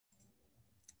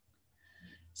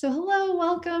So hello,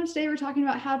 welcome. Today we're talking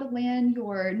about how to land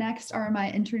your next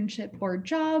RMI internship or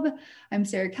job. I'm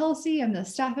Sarah Kelsey. I'm the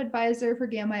staff advisor for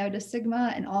Gamma Iota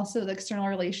Sigma and also the external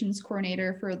relations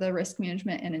coordinator for the risk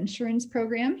management and insurance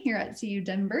program here at CU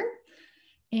Denver.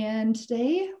 And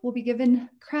today we'll be given a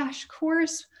crash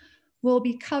course. We'll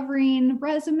be covering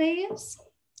resumes,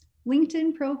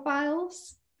 LinkedIn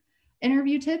profiles,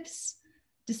 interview tips,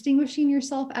 distinguishing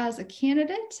yourself as a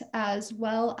candidate, as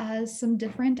well as some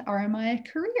different RMI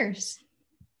careers.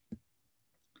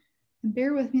 And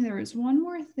bear with me, there was one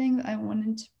more thing that I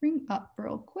wanted to bring up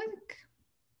real quick.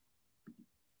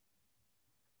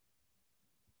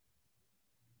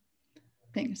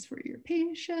 Thanks for your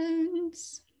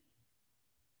patience.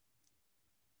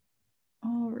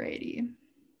 Alrighty.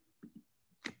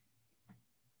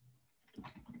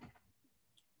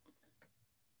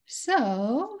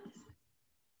 So,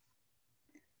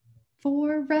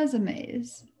 for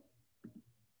resumes,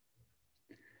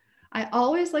 I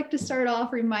always like to start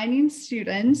off reminding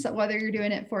students that whether you're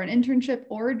doing it for an internship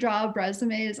or a job,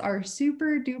 resumes are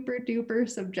super duper duper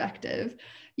subjective.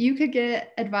 You could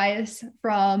get advice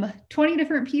from 20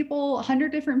 different people,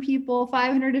 100 different people,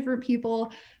 500 different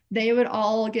people. They would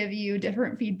all give you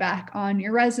different feedback on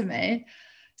your resume.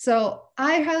 So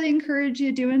I highly encourage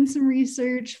you doing some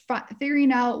research,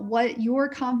 figuring out what you're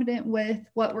confident with,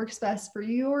 what works best for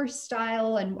your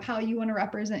style and how you want to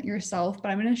represent yourself. But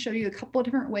I'm going to show you a couple of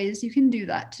different ways you can do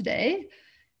that today.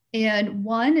 And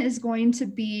one is going to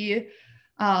be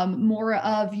more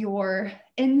of your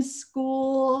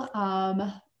in-school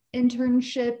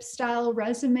internship style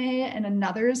resume, and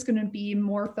another is going to be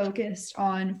more focused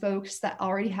on folks that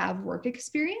already have work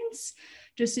experience,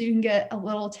 just so you can get a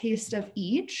little taste of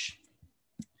each.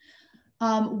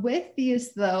 With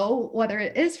these though, whether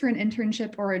it is for an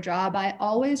internship or a job, I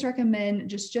always recommend,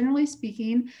 just generally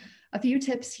speaking, a few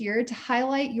tips here to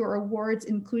highlight your awards,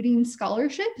 including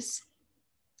scholarships.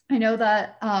 I know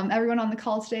that everyone on the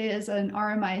call today is an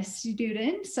RMI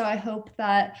student, so I hope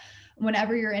that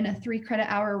whenever you're in a 3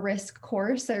 credit hour risk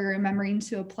course, that you're remembering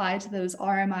to apply to those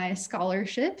RMI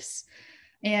scholarships.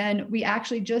 And we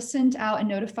actually just sent out and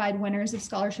notified winners of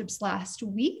scholarships last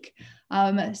week.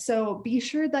 So be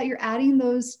sure that you're adding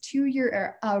those to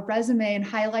your resume and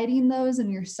highlighting those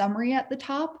in your summary at the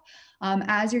top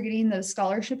as you're getting those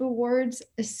scholarship awards,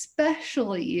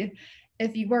 especially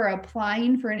if you are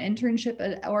applying for an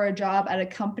internship or a job at a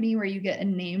company where you get a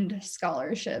named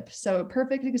scholarship. So a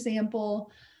perfect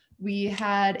example, we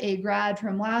had a grad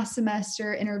from last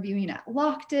semester interviewing at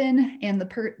Lockton, and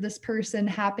this person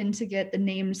happened to get the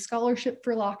named scholarship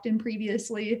for Lockton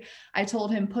previously. I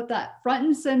told him, put that front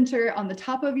and center on the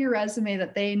top of your resume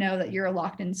that they know that you're a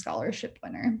Lockton scholarship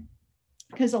winner.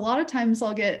 Because a lot of times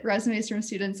I'll get resumes from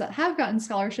students that have gotten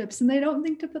scholarships and they don't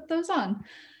think to put those on.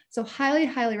 So highly,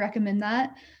 highly recommend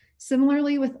that.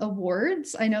 Similarly with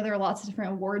awards, I know there are lots of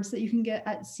different awards that you can get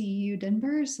at CU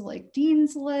Denver. So like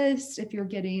Dean's List, if you're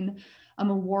getting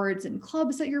awards and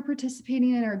clubs that you're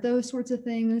participating in, or those sorts of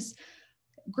things.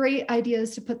 Great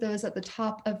ideas to put those at the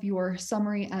top of your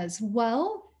summary as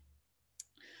well.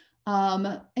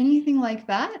 Anything like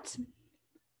that.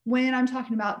 When I'm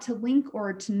talking about to link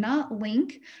or to not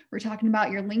link, we're talking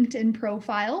about your LinkedIn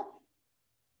profile.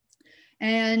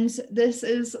 And this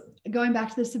is going back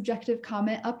to the subjective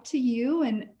comment, up to you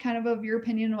and kind of your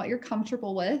opinion and what you're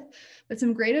comfortable with. But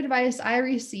some great advice I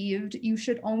received, you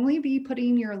should only be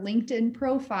putting your LinkedIn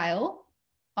profile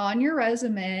on your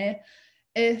resume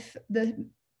if the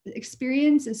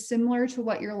experience is similar to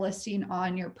what you're listing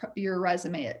on your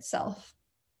resume itself.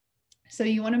 So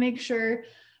you want to make sure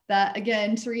that,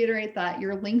 again, to reiterate, that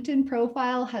your LinkedIn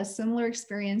profile has similar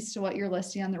experience to what you're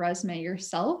listing on the resume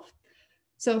yourself.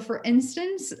 So for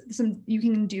instance, you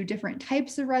can do different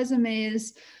types of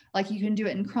resumes, like you can do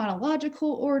it in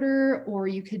chronological order, or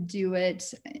you could do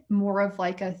it more of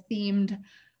like a themed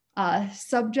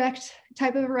subject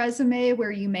type of resume where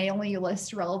you may only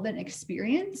list relevant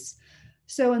experience.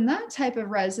 So in that type of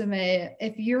resume,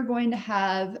 if you're going to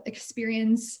have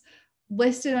experience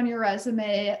listed on your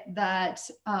resume that,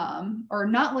 or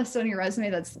not listed on your resume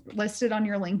that's listed on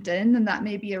your LinkedIn, then that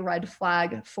may be a red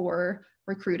flag for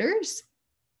recruiters.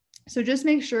 So just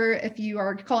make sure if you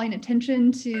are calling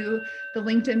attention to the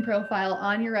LinkedIn profile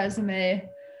on your resume,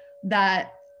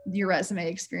 that your resume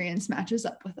experience matches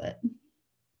up with it.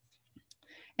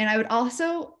 And I would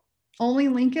also only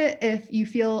link it if you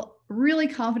feel really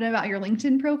confident about your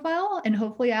LinkedIn profile, and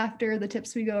hopefully after the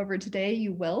tips we go over today,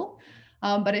 you will.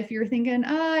 But if you're thinking,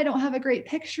 oh, I don't have a great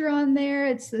picture on there,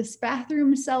 it's this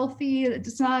bathroom selfie,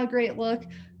 it's not a great look,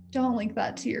 don't link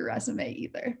that to your resume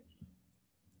either.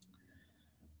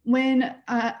 When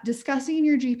discussing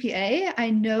your GPA, I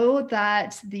know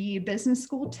that the business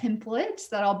school template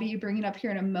that I'll be bringing up here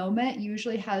in a moment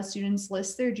usually has students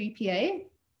list their GPA.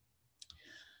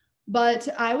 But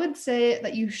I would say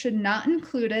that you should not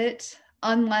include it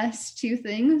unless two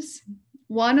things.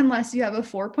 One, unless you have a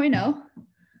 4.0.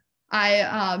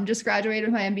 I just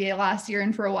graduated my MBA last year,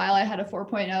 and for a while I had a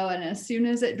 4.0, and as soon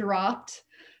as it dropped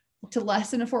to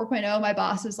less than a 4.0, my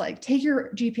boss was like, take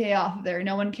your GPA off of there,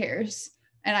 no one cares.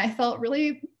 And I felt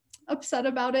really upset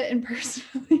about it and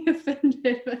personally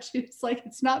offended, but she was like,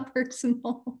 it's not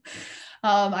personal.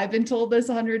 I've been told this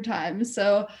 100 times.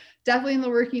 So definitely in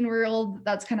the working world,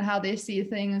 that's kind of how they see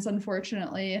things,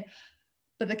 unfortunately.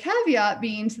 But the caveat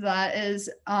being to that is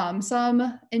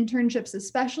some internships,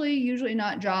 especially, usually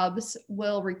not jobs,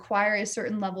 will require a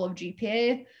certain level of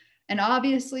GPA. And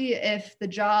obviously, if the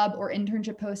job or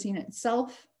internship posting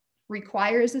itself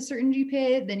requires a certain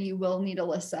GPA, then you will need to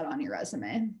list that on your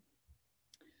resume.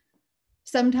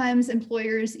 Sometimes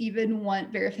employers even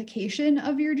want verification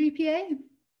of your GPA.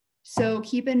 So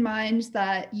keep in mind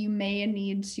that you may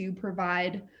need to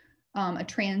provide a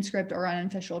transcript or an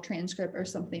unofficial transcript or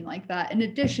something like that, in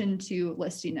addition to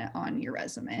listing it on your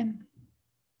resume.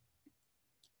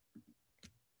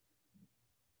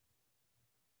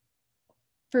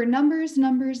 For numbers,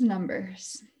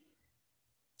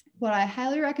 what I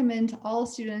highly recommend to all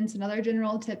students, another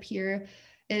general tip here,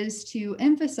 is to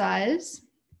emphasize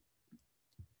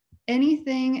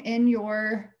anything in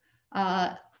your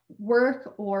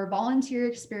work or volunteer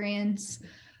experience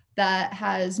that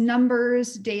has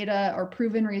numbers, data, or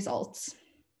proven results.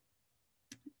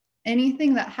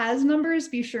 Anything that has numbers,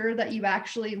 be sure that you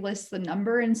actually list the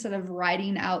number instead of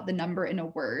writing out the number in a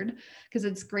word, because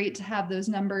it's great to have those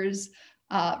numbers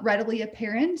readily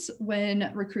apparent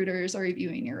when recruiters are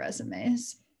reviewing your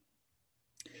resumes.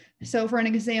 So for an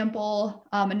example,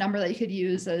 a number that you could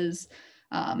use is,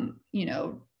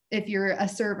 if you're a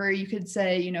server, you could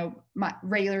say,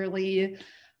 regularly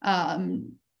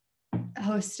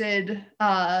hosted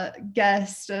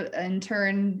guest and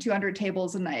turn 200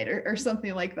 tables a night or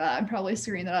something like that. I'm probably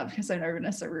screwing that up because I've never been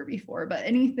a server before, but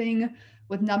anything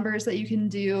with numbers that you can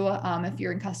do if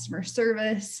you're in customer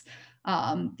service,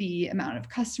 the amount of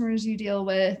customers you deal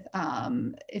with,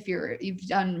 if you've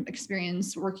done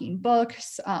experience working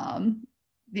books,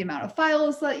 the amount of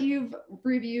files that you've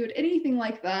reviewed, anything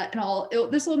like that.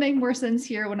 And this will make more sense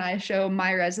here when I show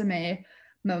my resume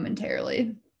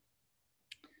momentarily.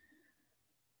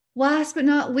 Last but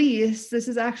not least, this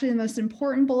is actually the most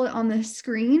important bullet on this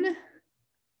screen.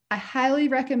 I highly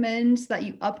recommend that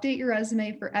you update your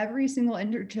resume for every single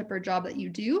internship or job that you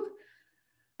do.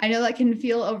 I know that can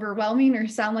feel overwhelming or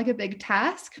sound like a big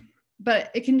task, but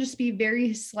it can just be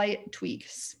very slight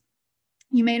tweaks.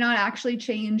 You may not actually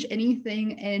change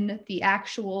anything in the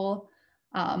actual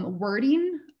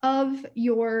wording of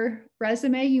your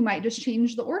resume. You might just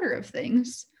change the order of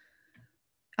things.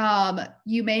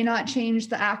 You may not change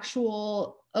the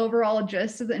actual overall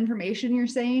gist of the information you're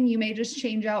saying. You may just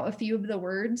change out a few of the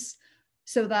words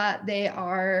so that they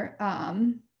are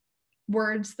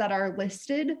words that are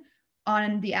listed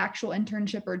on the actual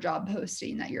internship or job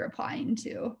posting that you're applying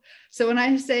to. So when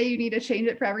I say you need to change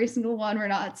it for every single one, we're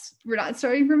not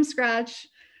starting from scratch.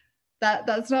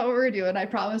 That's not what we're doing. I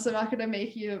promise I'm not going to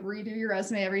make you redo your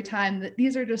resume every time.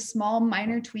 These are just small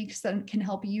minor tweaks that can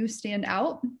help you stand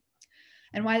out.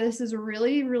 And why this is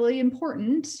really, really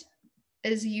important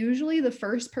is usually the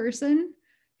first person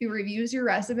who reviews your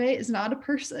resume is not a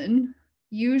person.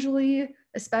 Usually,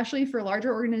 especially for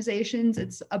larger organizations,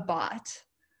 it's a bot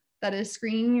that is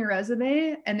screening your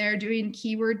resume, and they're doing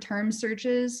keyword term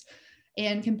searches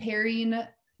and comparing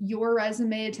your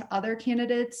resume to other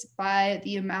candidates by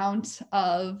the amount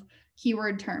of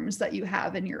keyword terms that you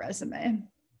have in your resume.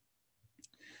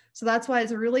 So that's why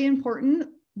it's really important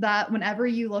that whenever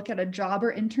you look at a job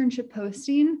or internship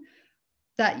posting,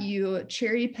 that you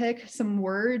cherry pick some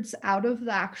words out of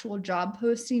the actual job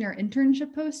posting or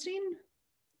internship posting,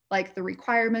 like the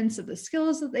requirements of the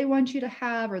skills that they want you to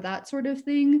have or that sort of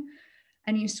thing.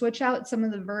 And you switch out some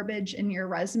of the verbiage in your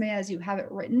resume as you have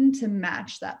it written to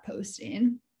match that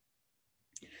posting.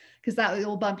 Because that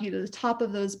will bump you to the top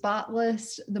of those bot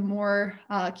lists. The more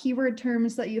keyword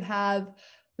terms that you have,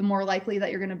 the more likely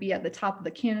that you're going to be at the top of the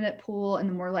candidate pool, and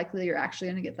the more likely you're actually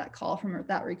going to get that call from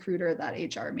that recruiter,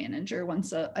 that HR manager,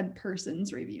 once a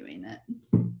person's reviewing it.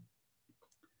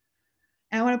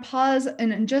 And I want to pause,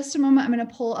 and in just a moment, I'm going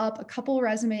to pull up a couple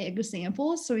resume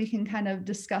examples so we can kind of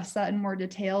discuss that in more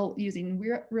detail using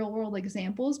real world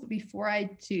examples. But before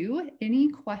I do, any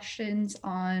questions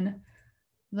on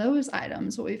those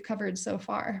items, what we've covered so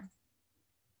far?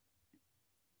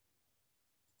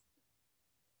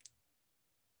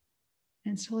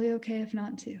 And it's totally okay if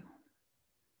not to.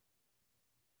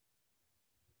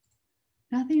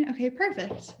 Nothing? Okay,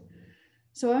 perfect.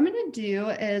 So what I'm going to do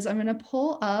is I'm going to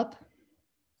pull up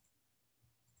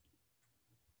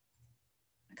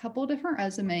a couple different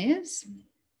resumes.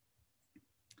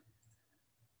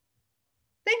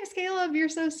 Thanks, Caleb. You're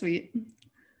so sweet.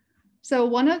 So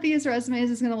one of these resumes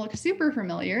is going to look super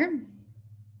familiar.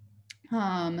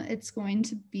 It's going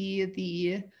to be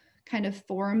the kind of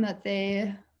form that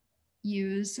they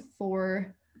use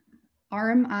for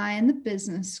RMI in the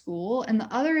business school. And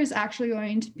the other is actually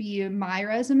going to be my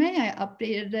resume. I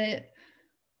updated it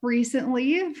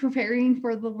recently, preparing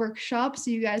for the workshop,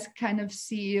 so you guys kind of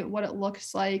see what it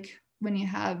looks like when you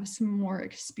have some more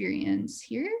experience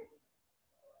here.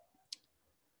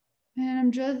 And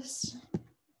I'm just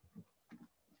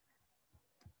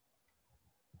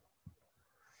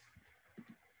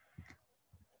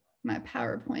my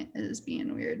PowerPoint is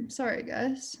being weird. Sorry,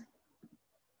 guys.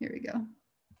 Here we go.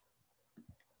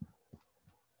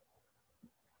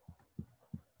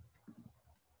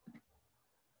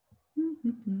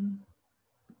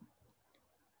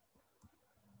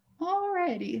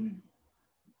 Alrighty.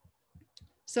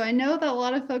 So I know that a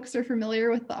lot of folks are familiar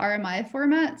with the RMI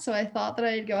format, so I thought that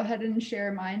I'd go ahead and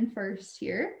share mine first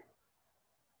here.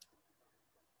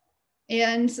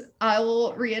 And I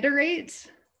will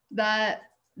reiterate that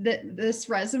this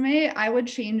resume, I would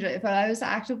change it. If I was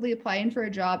actively applying for a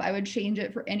job, I would change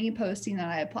it for any posting that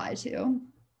I apply to.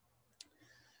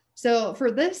 So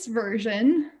for this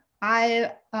version,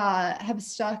 I have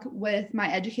stuck with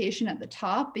my education at the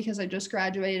top because I just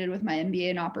graduated with my MBA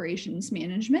in operations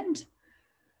management.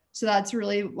 So that's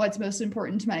really what's most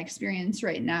important to my experience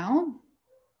right now.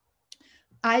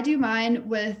 I do mine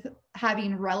with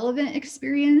having relevant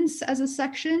experience as a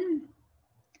section.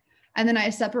 And then I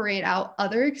separate out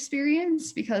other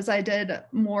experience because I did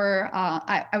more,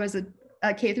 I was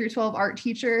a K through 12 art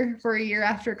teacher for a year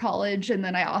after college. And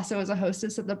then I also was a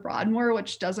hostess at the Broadmoor,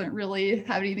 which doesn't really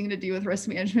have anything to do with risk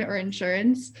management or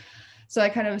insurance. So I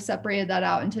kind of separated that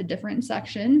out into a different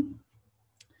section.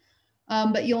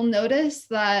 But you'll notice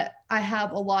that I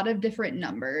have a lot of different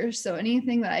numbers. So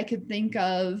anything that I could think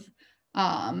of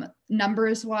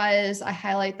numbers wise, I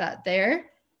highlight that there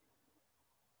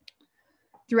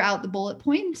throughout the bullet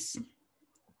points.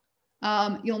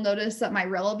 You'll notice that my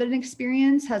relevant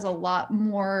experience has a lot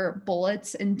more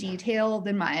bullets and detail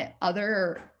than my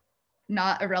other,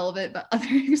 not irrelevant, but other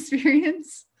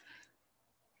experience.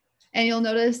 And you'll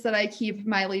notice that I keep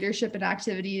my leadership and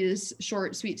activities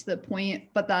short, sweet, to the point,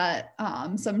 but that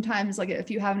sometimes, like if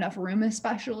you have enough room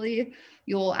especially,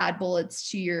 you'll add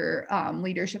bullets to your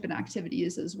leadership and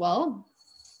activities as well.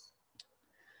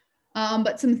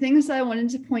 But some things that I wanted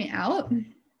to point out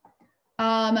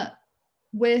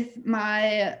with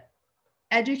my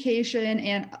education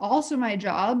and also my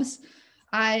jobs,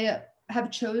 I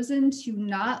have chosen to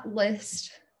not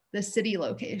list the city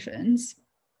locations.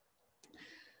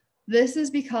 This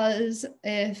is because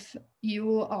if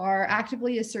you are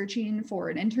actively searching for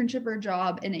an internship or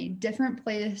job in a different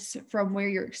place from where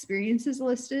your experience is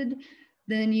listed,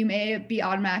 then you may be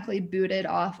automatically booted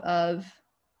off of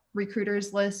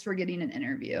recruiters' list for getting an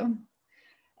interview.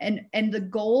 And the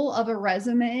goal of a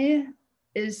resume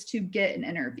is to get an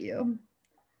interview.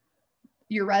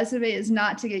 Your resume is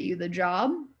not to get you the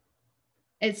job.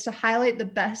 It's to highlight the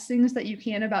best things that you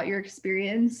can about your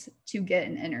experience to get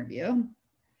an interview.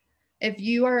 If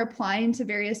you are applying to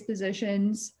various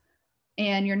positions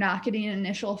and you're not getting an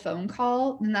initial phone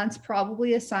call, then that's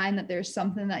probably a sign that there's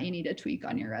something that you need to tweak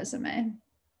on your resume.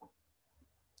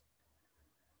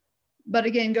 But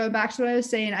again, going back to what I was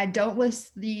saying, I don't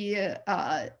list the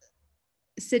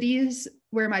cities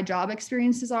where my job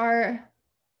experiences are.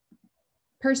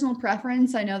 Personal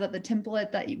preference, I know that the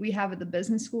template that we have at the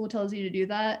business school tells you to do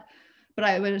that, but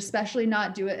I would especially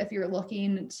not do it if you're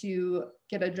looking to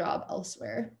get a job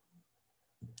elsewhere.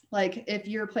 Like if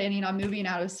you're planning on moving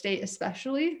out of state,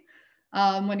 especially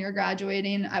when you're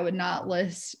graduating, I would not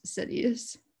list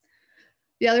cities.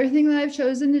 The other thing that I've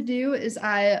chosen to do is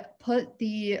I put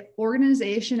the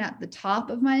organization at the top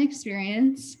of my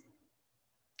experience.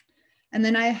 And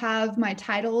then I have my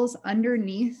titles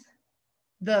underneath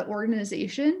the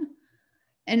organization.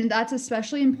 And that's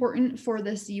especially important for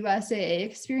this USAA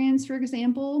experience, for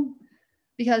example,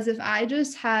 because if I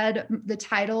just had the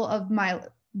title of my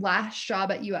last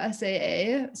job at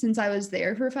USAA, since I was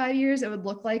there for 5 years, it would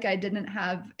look like I didn't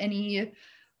have any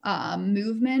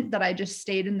movement, that I just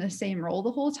stayed in the same role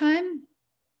the whole time.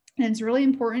 And it's really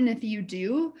important if you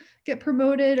do get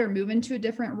promoted or move into a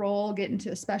different role, get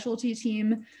into a specialty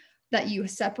team, that you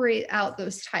separate out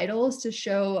those titles to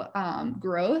show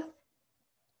growth.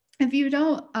 If you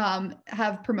don't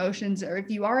have promotions, or if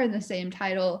you are in the same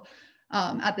title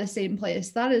at the same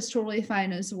place, that is totally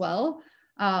fine as well.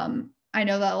 I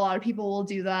know that a lot of people will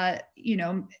do that, you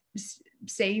know,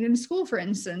 staying in school, for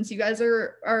instance. You guys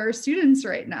are students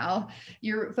right now.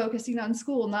 You're focusing on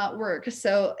school, not work.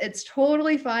 So it's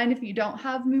totally fine if you don't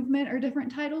have movement or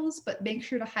different titles, but make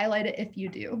sure to highlight it if you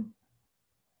do.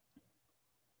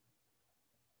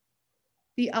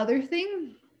 The other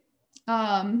thing,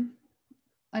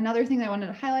 another thing I wanted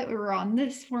to highlight, we were on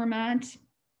this format,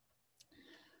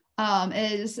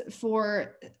 is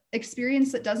for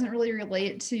experience that doesn't really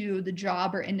relate to the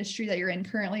job or industry that you're in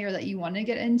currently or that you want to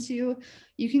get into.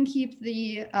 You can keep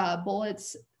the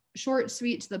bullets short,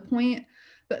 sweet, to the point,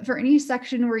 but for any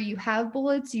section where you have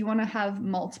bullets, you want to have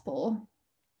multiple.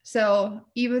 So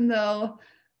even though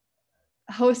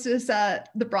hostess at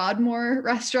the Broadmoor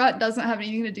restaurant doesn't have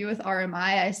anything to do with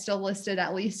RMI, I still listed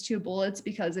at least 2 bullets,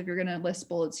 because if you're going to list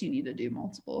bullets, you need to do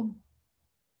multiple.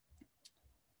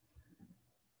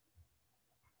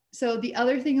 So the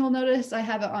other thing you'll notice, I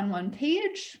have it on one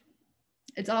page.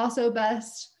 It's also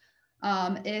best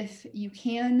if you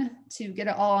can to get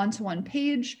it all onto one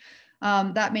page.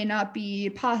 That may not be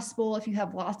possible if you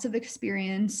have lots of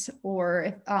experience, or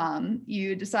if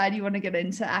you decide you want to get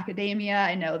into academia.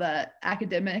 I know that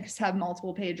academics have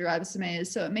multiple page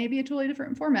resumes, so it may be a totally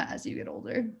different format as you get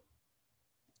older.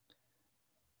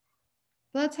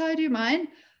 But that's how I do mine.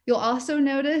 You'll also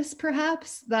notice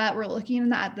perhaps that we're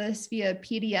looking at this via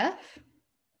PDF.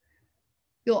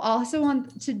 You'll also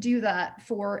want to do that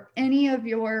for any of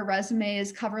your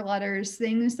resumes, cover letters,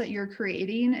 things that you're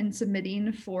creating and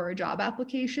submitting for a job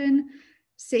application.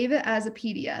 Save it as a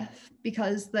PDF,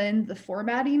 because then the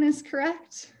formatting is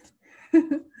correct.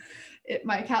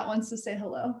 My cat wants to say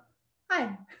hello.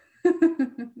 Hi.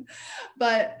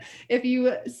 But if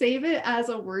you save it as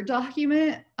a Word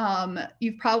document,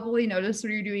 you've probably noticed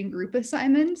when you're doing group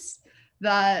assignments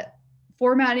that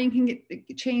formatting can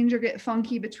change or get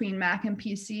funky between Mac and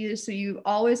PCs. So you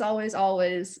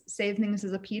always save things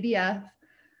as a PDF.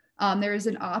 There is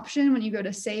an option when you go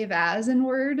to save as in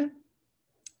Word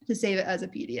to save it as a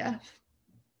PDF.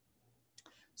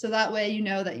 So that way you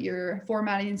know that your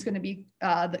formatting is going to be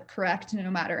correct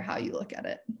no matter how you look at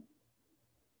it.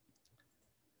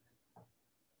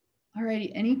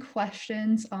 Alrighty, any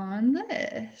questions on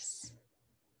this?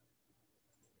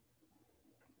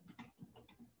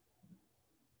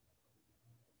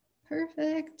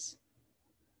 Perfect.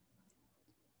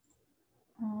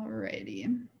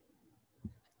 Alrighty.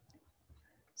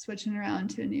 Switching around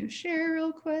to a new share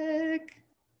real quick.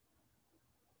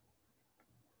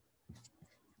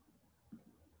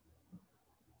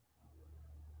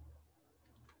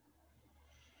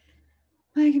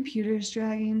 My computer's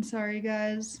dragging, sorry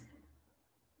guys.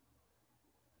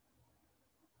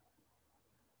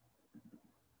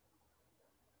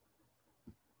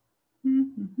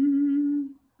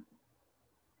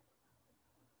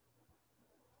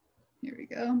 Here we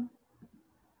go.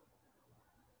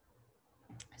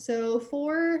 So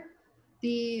for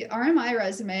the RMI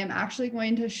resume, I'm actually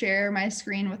going to share my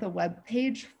screen with a web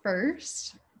page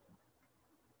first.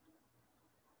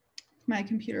 My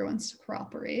computer wants to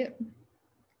cooperate.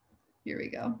 Here we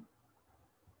go.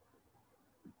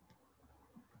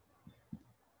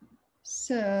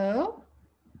 So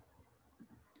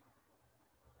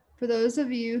for those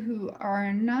of you who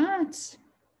are not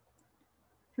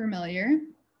familiar,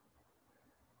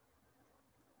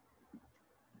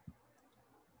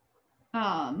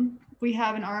 we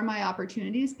have an RMI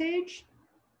opportunities page.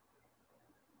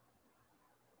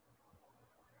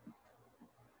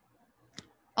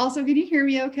 Also, can you hear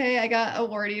me okay? I got a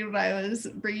warning when I was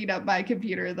bringing up my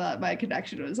computer that my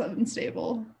connection was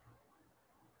unstable.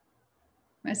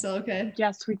 Am I still okay?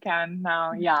 Yes, we can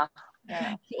now. Yeah.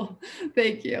 Cool.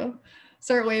 Thank you.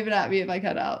 Start waving at me if I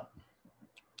cut out.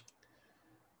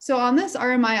 So on this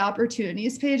RMI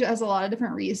opportunities page, it has a lot of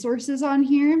different resources on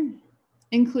here,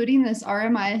 including this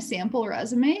RMI sample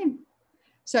resume.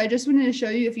 So I just wanted to show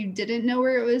you, if you didn't know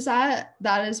where it was at,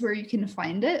 that is where you can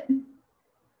find it.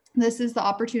 This is the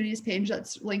opportunities page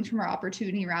that's linked from our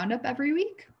opportunity roundup every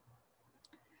week.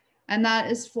 And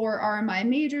that is for RMI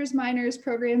majors, minors,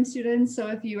 program students. So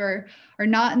if you are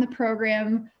not in the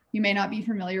program, you may not be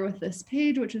familiar with this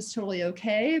page, which is totally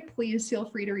okay. Please feel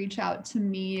free to reach out to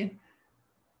me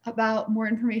about more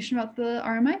information about the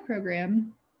RMI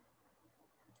program.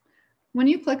 When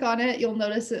you click on it, you'll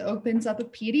notice it opens up a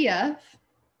PDF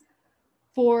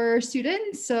for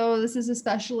students. So this is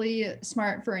especially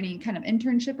smart for any kind of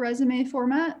internship resume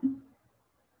format.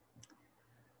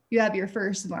 You have your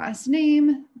first and last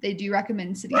name. They do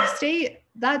recommend city, state.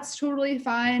 That's totally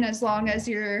fine as long as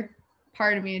you're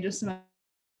Pardon me, just a moment.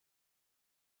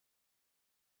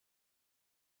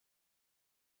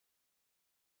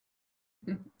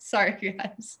 Sorry,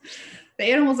 guys. The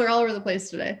animals are all over the place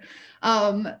today.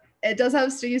 It does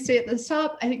have study state at the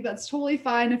top. I think that's totally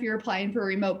fine if you're applying for a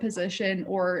remote position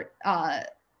or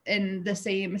in the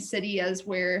same city as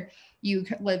where you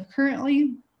live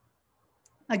currently.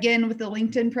 Again, with the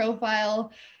LinkedIn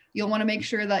profile, you'll want to make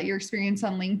sure that your experience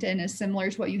on LinkedIn is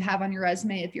similar to what you have on your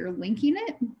resume if you're linking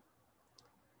it.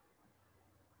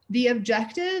 The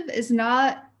objective is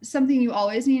not something you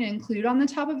always need to include on the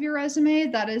top of your resume.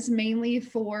 That is mainly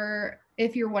for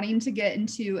if you're wanting to get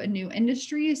into a new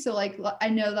industry. So like, I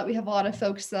know that we have a lot of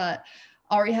folks that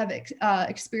already have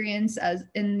experience as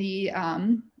in the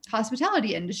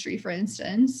hospitality industry, for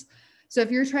instance. So if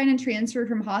you're trying to transfer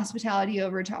from hospitality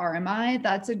over to RMI,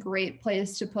 that's a great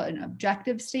place to put an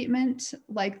objective statement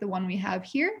like the one we have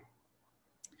here.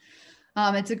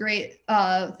 It's a great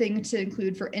thing to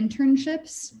include for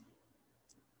internships.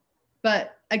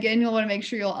 But again, you'll want to make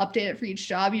sure you'll update it for each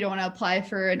job. You don't want to apply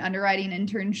for an underwriting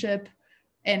internship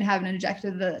and have an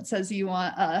objective that says you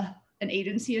want an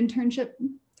agency internship,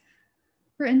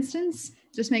 for instance.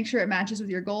 Just make sure it matches with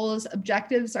your goals.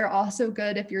 Objectives are also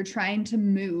good if you're trying to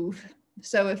move.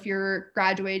 So if you're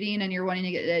graduating and you're wanting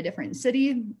to get to a different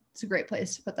city, it's a great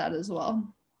place to put that as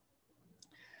well.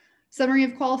 Summary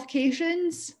of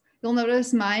qualifications. You'll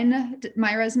notice my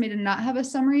resume did not have a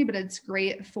summary, but it's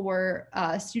great for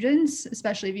students,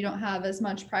 especially if you don't have as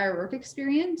much prior work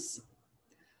experience.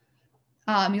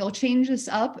 You'll change this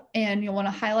up and you'll want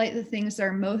to highlight the things that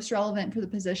are most relevant for the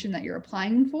position that you're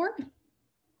applying for.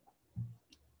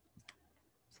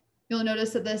 You'll notice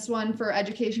that this one for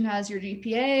education has your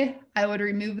GPA. I would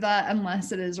remove that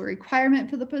unless it is a requirement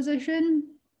for the position.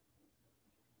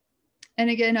 And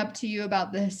again, up to you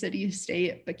about the city,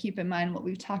 state, but keep in mind what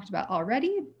we've talked about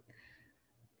already.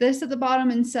 This at the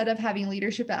bottom, instead of having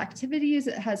leadership activities,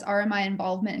 it has RMI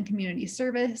involvement and community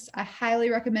service. I highly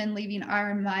recommend leaving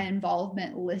RMI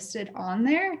involvement listed on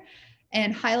there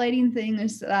and highlighting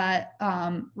things that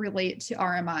relate to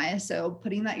RMI. So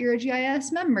putting that you're a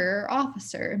GIS member or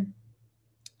officer.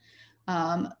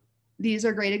 These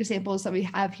are great examples that we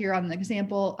have here on the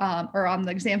example or on the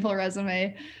example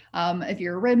resume. If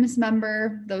you're a RIMS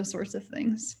member, those sorts of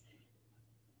things.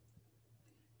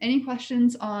 Any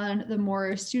questions on the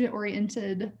more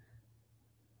student-oriented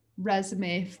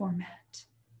resume format?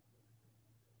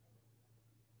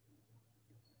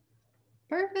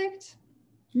 Perfect.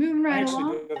 Moving right along.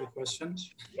 I actually do have a question.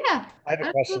 Yeah, I have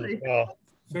a question as well.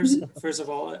 First of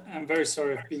all, I'm very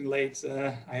sorry for being late.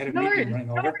 I had a meeting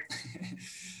running over.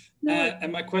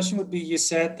 And my question would be, you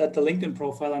said that the LinkedIn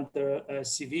profile and the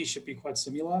CV should be quite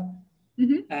similar.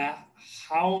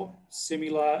 How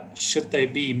similar should they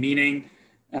be? Meaning,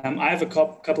 I have a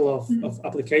couple of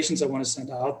applications I want to send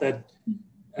out that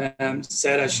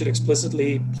said I should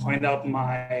explicitly point out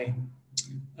my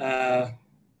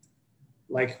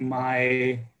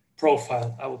my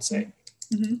profile, I would say.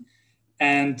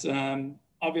 And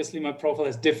obviously my profile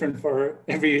is different for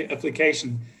every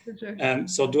application. For sure.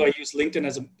 So do I use LinkedIn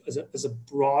as a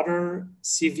broader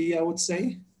CV, I would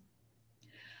say?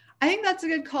 I think that's a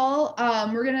good call.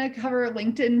 We're going to cover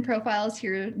LinkedIn profiles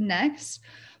here next,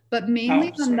 but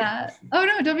mainly on that. Oh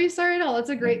no, don't be sorry at all. That's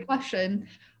a great question.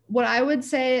 What I would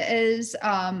say is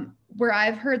where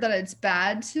I've heard that it's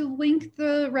bad to link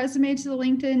the resume to the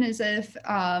LinkedIn is if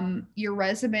your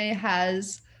resume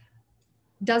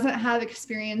doesn't have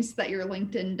experience that your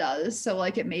LinkedIn does. So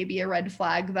like it may be a red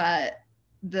flag that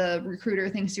the recruiter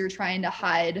thinks you're trying to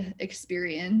hide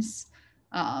experience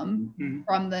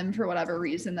from them for whatever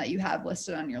reason that you have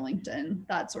listed on your LinkedIn,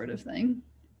 that sort of thing.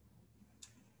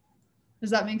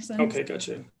 Does that make sense? Okay,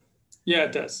 gotcha. Yeah,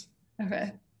 it does.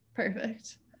 Okay,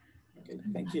 perfect. Okay,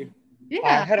 thank you. Yeah.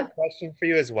 I had a question for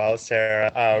you as well,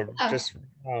 Sarah, just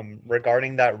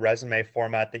regarding that resume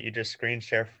format that you just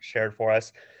shared for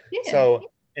us. Yeah.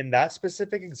 So in that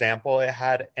specific example, it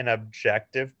had an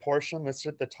objective portion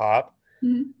listed at the top.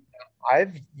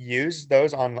 I've used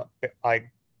those on like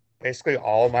basically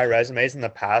all of my resumes in the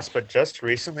past, but just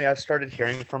recently I've started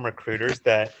hearing from recruiters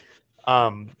that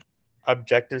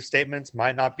objective statements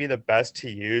might not be the best to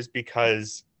use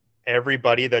because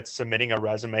everybody that's submitting a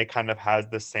resume kind of has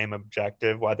the same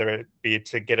objective, whether it be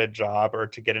to get a job or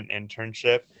to get an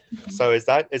internship. So is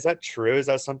that true? Is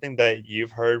that something that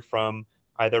you've heard from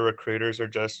either recruiters or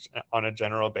just on a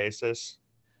general basis?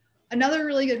 Another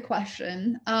really good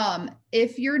question.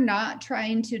 If you're not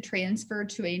trying to transfer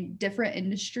to a different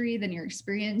industry than your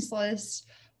experience list,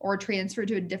 or transfer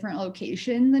to a different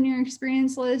location than your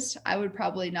experience list, I would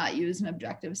probably not use an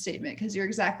objective statement, because you're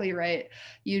exactly right.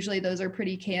 Usually those are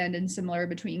pretty canned and similar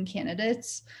between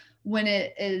candidates. When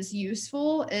it is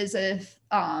useful is if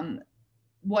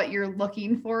what you're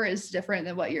looking for is different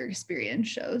than what your experience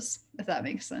shows, if that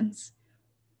makes sense.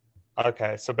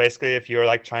 Okay, so basically if you're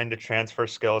like trying to transfer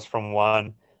skills from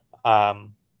one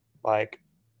like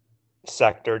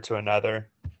sector to another.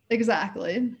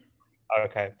 Exactly.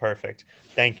 Okay, perfect.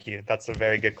 Thank you. That's a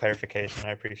very good clarification.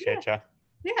 I appreciate you.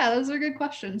 Yeah, those are good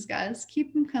questions, guys.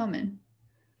 Keep them coming.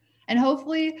 And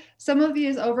hopefully some of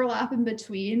these overlap in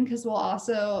between, because we'll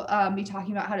also be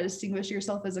talking about how to distinguish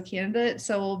yourself as a candidate.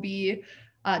 So we'll be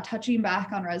touching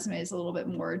back on resumes a little bit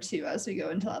more too as we go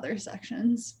into other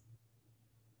sections.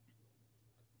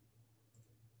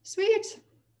 Sweet.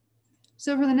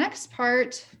 So for the next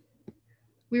part,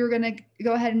 we were going to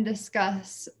go ahead and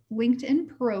discuss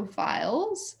LinkedIn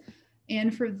profiles.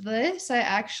 And for this, I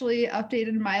actually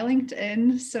updated my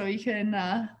LinkedIn so we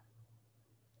can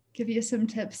give you some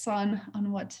tips on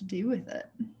what to do with it.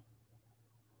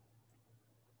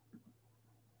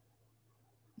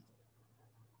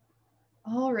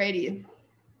 Alrighty.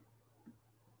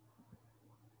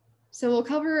 So we'll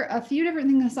cover a few different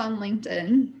things on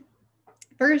LinkedIn.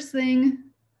 First thing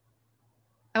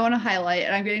I want to highlight,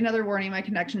 and I'm getting another warning, my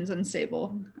connection's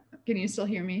unstable. Can you still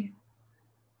hear me?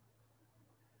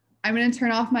 I'm going to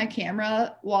turn off my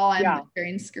camera while I'm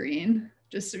sharing screen,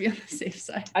 just to be on the safe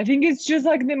side. I think it's just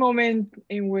like the moment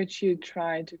in which you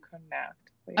try to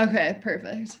connect. Okay,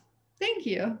 perfect. Thank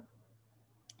you.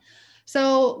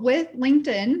 So with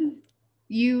LinkedIn,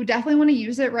 you definitely want to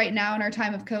use it right now in our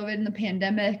time of COVID and the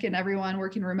pandemic and everyone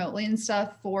working remotely and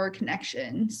stuff for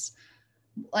connections.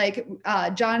 Like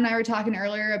John and I were talking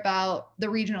earlier about the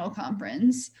regional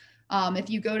conference. If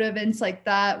you go to events like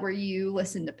that where you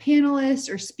listen to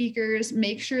panelists or speakers,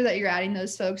 make sure that you're adding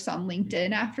those folks on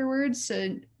LinkedIn afterwards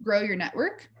to grow your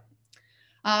network.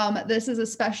 This is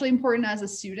especially important as a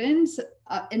student.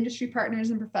 Industry partners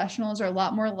and professionals are a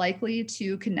lot more likely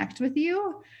to connect with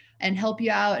you and help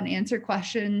you out and answer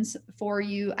questions for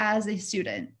you as a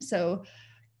student. So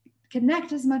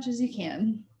connect as much as you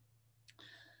can.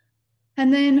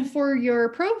 And then for your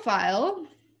profile,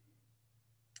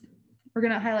 we're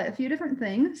going to highlight a few different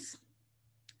things.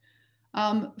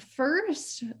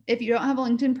 First, if you don't have a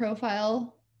LinkedIn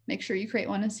profile, make sure you create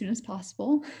one as soon as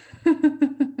possible.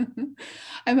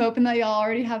 I'm hoping that y'all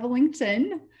already have a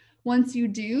LinkedIn. Once you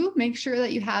do, make sure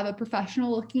that you have a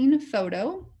professional looking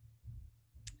photo.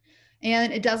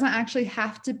 And it doesn't actually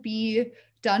have to be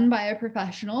done by a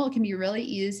professional. It can be really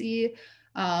easy.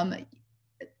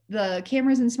 The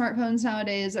cameras and smartphones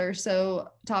nowadays are so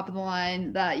top of the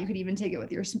line that you could even take it with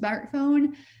your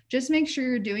smartphone. Just make sure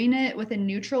you're doing it with a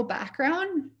neutral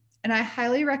background. And I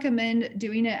highly recommend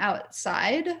doing it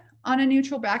outside on a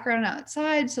neutral background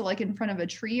outside. So like in front of a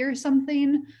tree or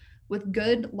something with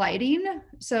good lighting.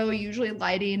 So usually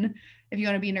lighting, if you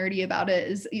want to be nerdy about it,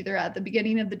 is either at the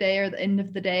beginning of the day or the end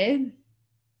of the day.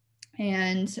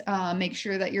 And make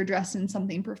sure that you're dressed in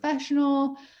something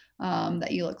professional,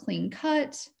 that you look clean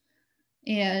cut,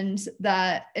 and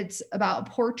that it's about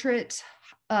portrait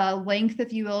length,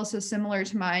 if you will. So similar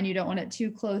to mine, you don't want it too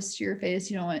close to your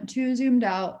face. You don't want it too zoomed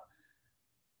out.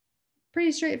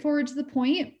 Pretty straightforward to the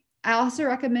point. I also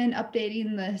recommend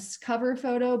updating this cover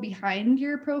photo behind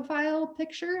your profile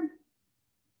picture.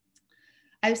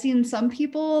 I've seen some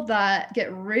people that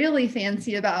get really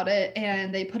fancy about it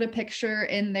and they put a picture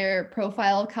in their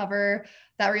profile cover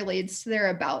that relates to their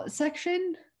about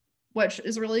section, which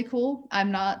is really cool.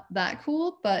 I'm not that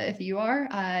cool, but if you are,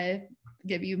 I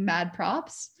give you mad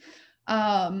props.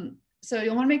 So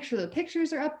you'll want to make sure the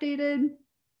pictures are updated.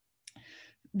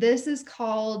 This is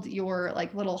called your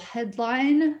like little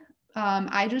headline.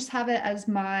 I just have it as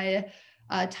my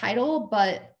title,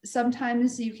 but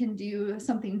sometimes you can do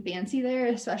something fancy there,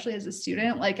 especially as a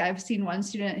student. Like I've seen one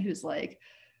student who's like,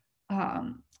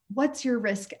 what's your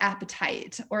risk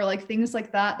appetite? Or like things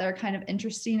like that that are kind of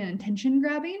interesting and attention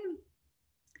grabbing.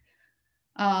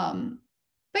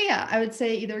 But yeah, I would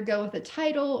say either go with a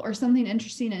title or something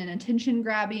interesting and attention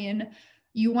grabbing.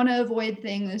 You want to avoid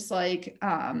things like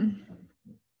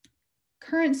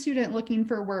current student looking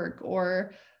for work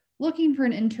or looking for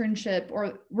an internship,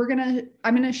 or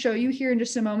I'm going to show you here in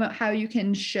just a moment how you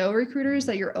can show recruiters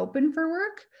that you're open for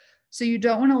work. So you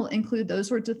don't want to include those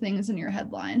sorts of things in your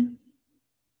headline.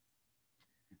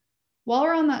 While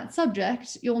we're on that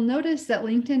subject, you'll notice that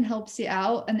LinkedIn helps you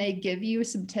out and they give you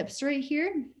some tips right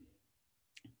here.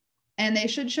 And they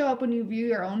should show up when you view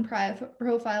your own private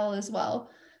profile as well.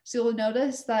 So you'll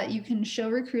notice that you can show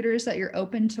recruiters that you're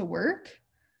open to work.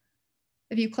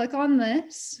 If you click on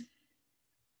this,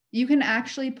 you can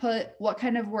actually put what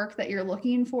kind of work that you're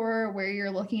looking for, where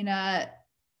you're looking at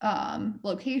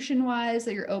location-wise,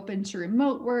 that you're open to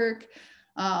remote work,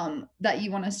 that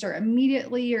you want to start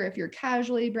immediately, or if you're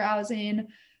casually browsing.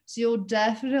 So you'll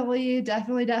definitely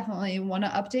want to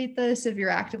update this if you're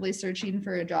actively searching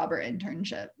for a job or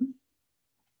internship.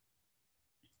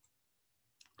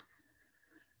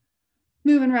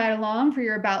 Moving right along for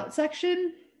your about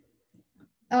section.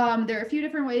 There are a few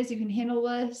different ways you can handle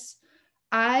this.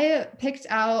 I picked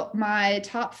out my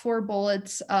top 4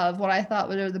 bullets of what I thought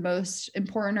were the most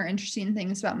important or interesting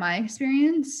things about my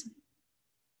experience.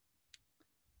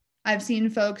 I've seen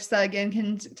folks that, again,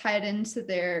 can tie it into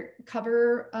their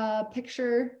cover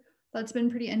picture. That's been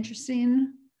pretty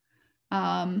interesting.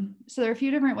 So there are a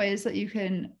few different ways that you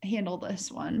can handle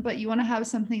this one, but you want to have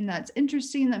something that's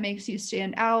interesting, that makes you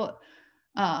stand out.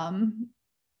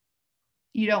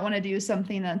 You don't want to do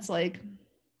something that's like,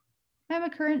 I'm a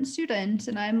current student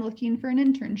and I'm looking for an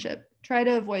internship. Try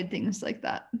to avoid things like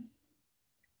that.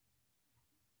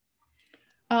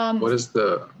 What is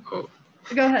the, go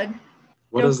ahead.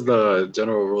 What is the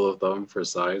general rule of thumb for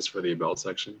size for the about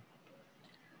section?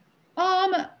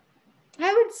 I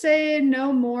would say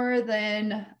no more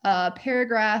than a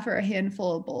paragraph or a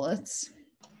handful of bullets.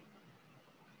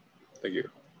 Thank you.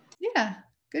 Yeah,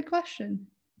 good question.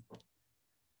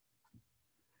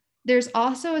 There's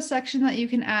also a section that you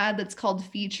can add that's called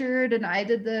featured, and I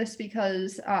did this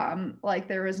because like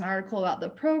there was an article about the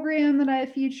program that I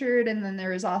featured, and then there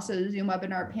was also a Zoom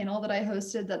webinar panel that I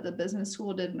hosted that the business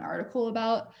school did an article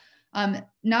about.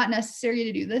 Not necessary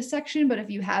to do this section, but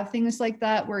if you have things like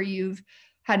that where you've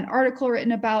had an article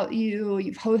written about you,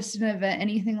 you've hosted an event,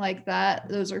 anything like that,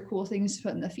 those are cool things to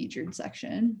put in the featured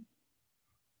section.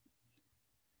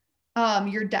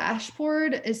 Your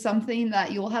dashboard is something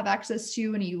that you'll have access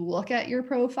to when you look at your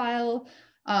profile.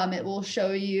 It will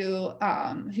show you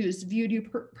who's viewed your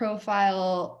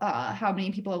profile, how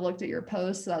many people have looked at your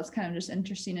posts. So that's kind of just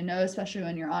interesting to know, especially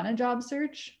when you're on a job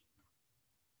search.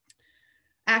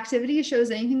 Activity shows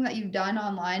anything that you've done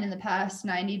online in the past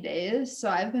 90 days. So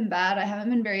I've been bad. I haven't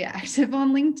been very active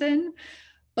on LinkedIn,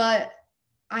 but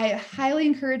I highly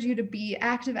encourage you to be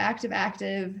active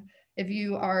if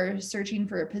you are searching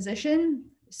for a position.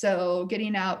 So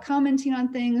getting out, commenting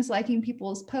on things, liking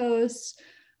people's posts,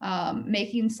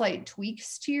 making slight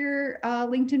tweaks to your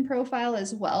LinkedIn profile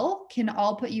as well can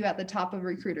all put you at the top of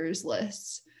recruiters'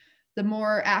 lists. The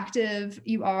more active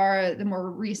you are, the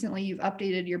more recently you've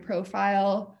updated your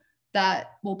profile,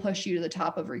 that will push you to the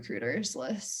top of recruiters'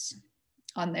 lists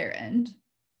on their end.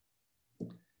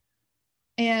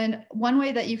 And one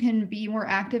way that you can be more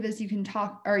active is you can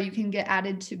talk, or you can get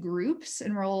added to groups,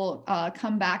 and we'll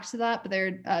come back to that, but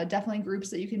there are definitely groups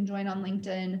that you can join on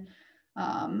LinkedIn,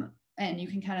 and you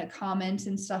can kind of comment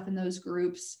and stuff in those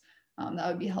groups. That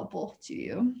would be helpful to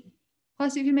you.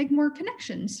 Plus you can make more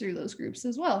connections through those groups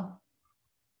as well.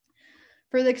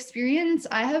 For the experience,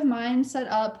 I have mine set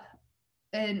up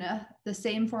in the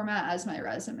same format as my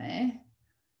resume,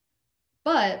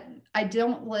 but I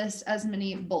don't list as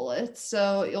many bullets.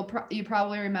 So you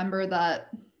probably remember that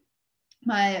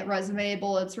my resume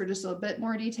bullets were just a bit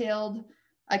more detailed.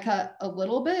 I cut a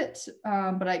little bit,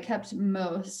 but I kept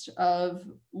most of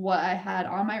what I had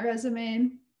on my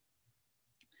resume.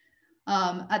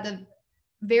 At the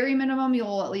very minimum,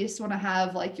 you'll at least want to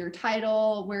have like your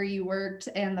title, where you worked,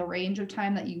 and the range of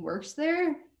time that you worked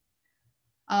there.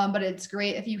 But it's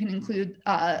great if you can include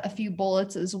a few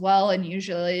bullets as well. And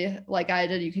usually, like I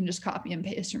did, you can just copy and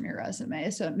paste from your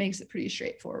resume. So it makes it pretty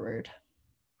straightforward.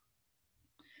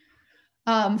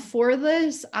 For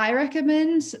this, I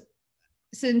recommend,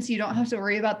 since you don't have to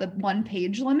worry about the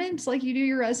 1-page limit like you do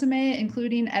your resume,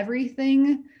 including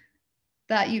everything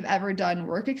that you've ever done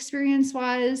work experience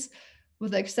wise,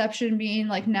 with the exception being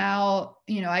like now,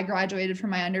 I graduated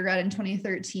from my undergrad in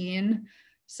 2013.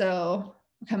 So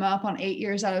come up on 8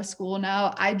 years out of school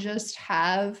now. I just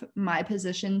have my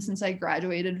position since I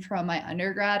graduated from my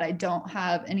undergrad. I don't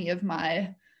have any of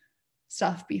my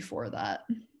stuff before that.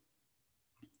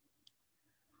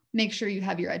 Make sure you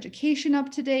have your education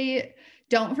up to date.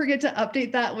 Don't forget to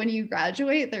update that when you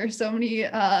graduate. There are so many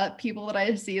people that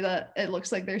I see that it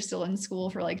looks like they're still in school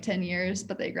for like 10 years,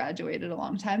 but they graduated a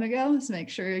long time ago. So make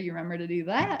sure you remember to do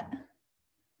that.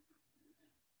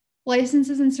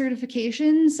 Licenses and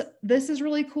certifications. This is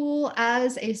really cool.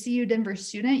 As a CU Denver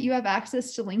student, you have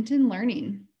access to LinkedIn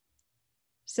Learning.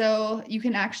 So you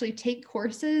can actually take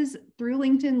courses through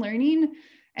LinkedIn Learning.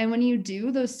 And when you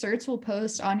do, those certs will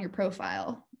post on your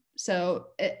profile. So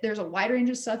there's a wide range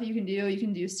of stuff you can do. You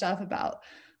can do stuff about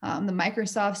the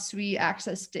Microsoft Suite,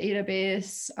 Access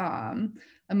Database,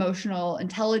 emotional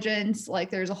intelligence. Like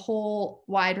there's a whole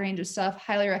wide range of stuff.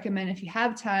 Highly recommend if you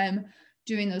have time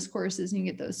doing those courses and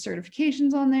you get those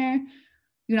certifications on there.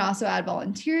 You can also add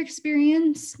volunteer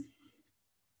experience.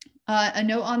 A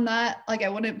note on that, like I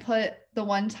wouldn't put the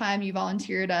one time you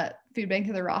volunteered at Food Bank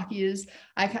of the Rockies.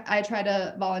 I try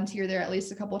to volunteer there at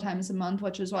least a couple of times a month,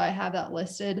 which is why I have that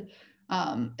listed.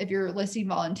 If you're listing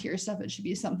volunteer stuff, it should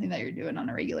be something that you're doing on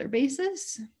a regular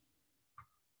basis.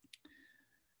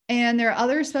 And there are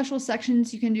other special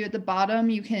sections you can do at the bottom.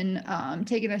 You can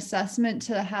take an assessment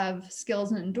to have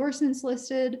skills and endorsements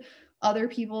listed. Other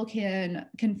people can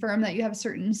confirm that you have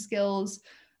certain skills.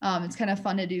 It's kind of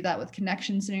fun to do that with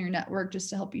connections in your network just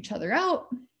to help each other out.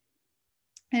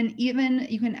 And even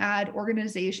you can add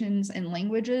organizations and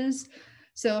languages.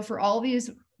 So for all these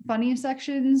funny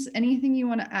sections, anything you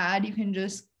want to add, you can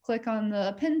just click on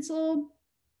the pencil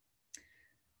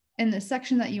in the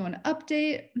section that you want to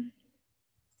update.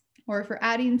 Or for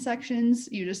adding sections,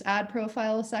 you just add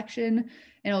profile section and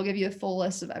it'll give you a full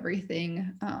list of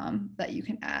everything that you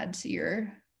can add to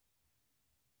your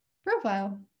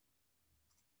profile.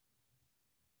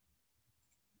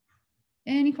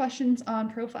 Any questions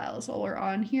on profiles while we're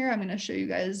on here? I'm going to show you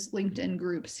guys LinkedIn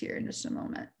groups here in just a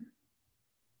moment.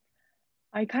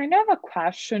 I kind of have a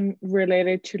question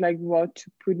related to like what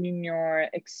to put in your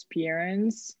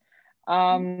experience.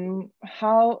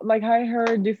 How, like I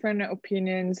heard different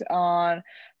opinions on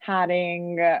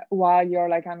having while you're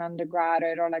like an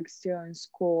undergraduate or like still in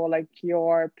school, like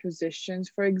your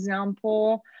positions, for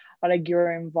example, or like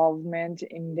your involvement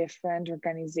in different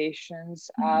organizations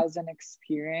as an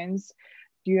experience.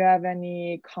 Do you have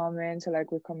any comments or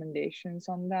like recommendations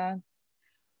on that?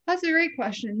 That's a great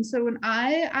question. So when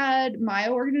I add my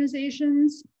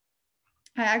organizations,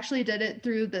 I actually did it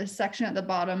through the section at the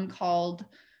bottom called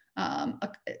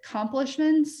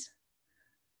accomplishments.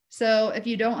 So if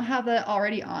you don't have that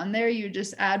already on there, you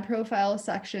just add profile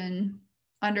section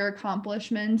under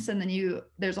accomplishments, and then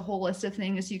there's a whole list of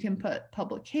things you can put: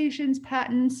 publications,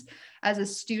 patents. As a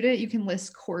student, you can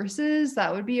list courses.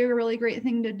 That would be a really great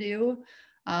thing to do.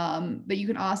 But you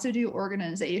can also do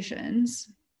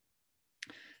organizations.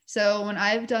 So when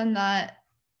I've done that,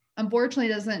 unfortunately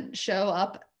it doesn't show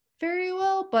up very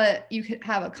well, but you could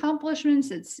have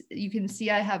accomplishments. You can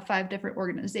see I have 5 different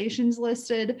organizations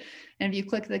listed. And if you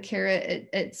click the caret,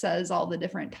 it says all the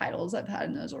different titles I've had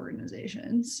in those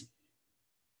organizations.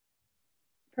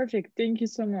 Perfect. Thank you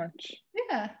so much.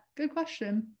 Yeah, good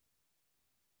question.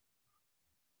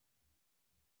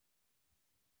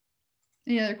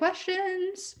 Any other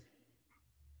questions?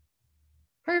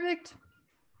 Perfect.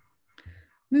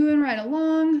 Moving right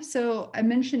along. So I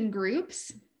mentioned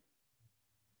groups.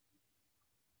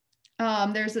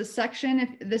 There's a section,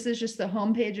 if this is just the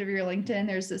homepage of your LinkedIn,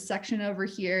 there's a section over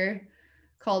here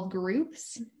called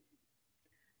groups.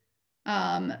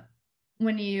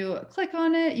 When you click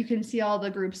on it, you can see all the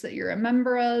groups that you're a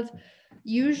member of.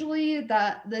 Usually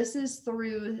this is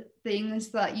through things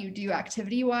that you do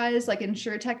activity-wise, like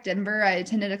InsurTech Denver. I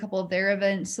attended a couple of their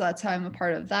events, so that's how I'm a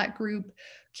part of that group.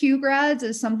 QGrads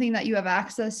is something that you have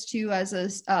access to as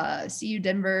a CU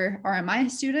Denver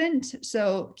RMI student.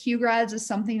 So QGrads is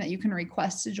something that you can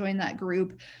request to join that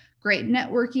group. Great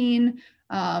networking.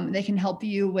 They can help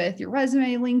you with your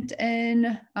resume,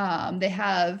 LinkedIn. They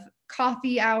have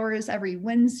coffee hours every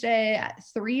Wednesday at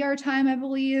 3 our time, I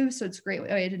believe. So it's a great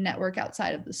way to network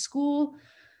outside of the school.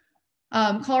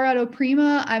 Colorado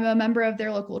Prima, I'm a member of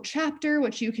their local chapter,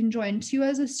 which you can join too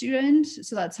as a student.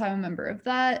 So that's how I'm a member of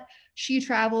that. She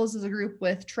Travels is a group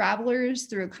with travelers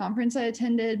through a conference I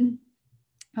attended.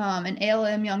 And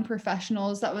ALM Young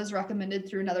Professionals, that was recommended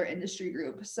through another industry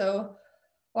group. So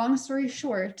long story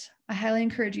short, I highly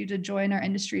encourage you to join our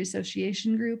industry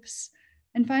association groups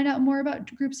and find out more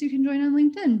about groups you can join on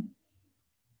LinkedIn.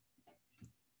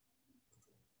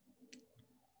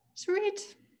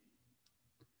 Sweet.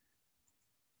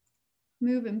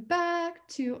 Moving back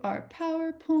to our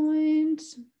PowerPoint.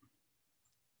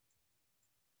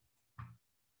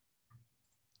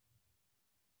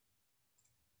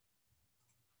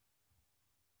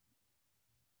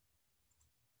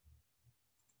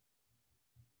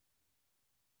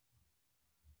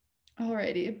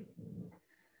 Alrighty.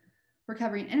 We're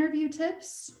covering interview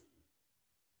tips.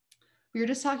 We were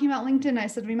just talking about LinkedIn. I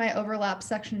said we might overlap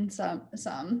sections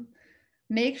some.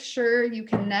 Make sure you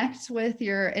connect with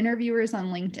your interviewers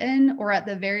on LinkedIn, or at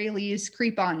the very least,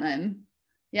 creep on them.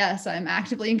 Yes, I'm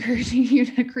actively encouraging you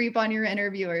to creep on your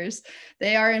interviewers.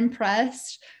 They are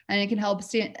impressed, and it can help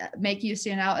make you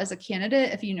stand out as a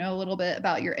candidate if you know a little bit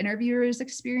about your interviewer's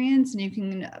experience, and you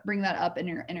can bring that up in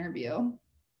your interview.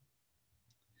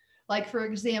 Like, for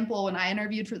example, when I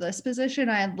interviewed for this position,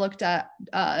 I had looked at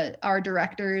our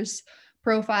director's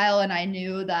profile, and I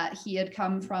knew that he had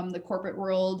come from the corporate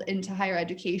world into higher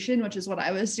education, which is what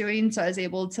I was doing. So I was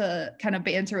able to kind of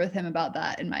banter with him about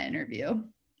that in my interview.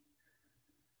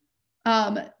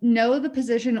 Know the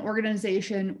position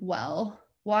organization well.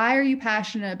 Why are you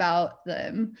passionate about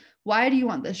them? Why do you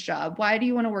want this job? Why do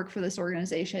you want to work for this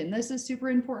organization? This is super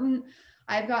important.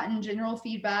 I've gotten general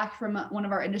feedback from one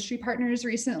of our industry partners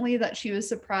recently that she was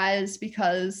surprised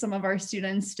because some of our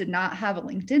students did not have a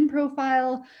LinkedIn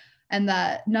profile, and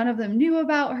that none of them knew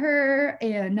about her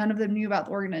and none of them knew about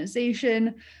the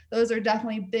organization. Those are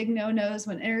definitely big no-nos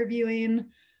when interviewing.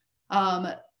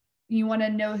 You want to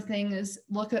know things,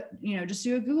 look at, just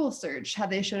do a Google search. Have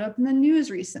they showed up in the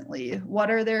news recently? What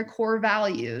are their core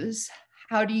values?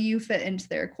 How do you fit into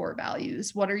their core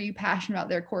values? What are you passionate about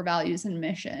their core values and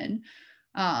mission?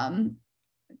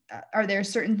 Are there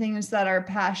certain things that are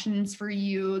passions for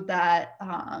you that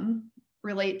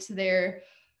relate to their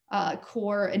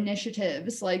core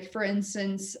initiatives? Like, for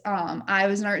instance, I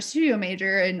was an art studio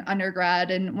major in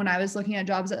undergrad, and when I was looking at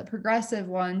jobs at Progressive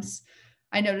once,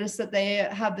 I noticed that they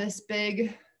have this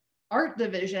big art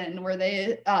division where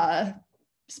they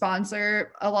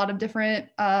sponsor a lot of different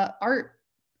art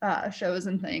shows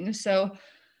and things. So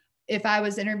if I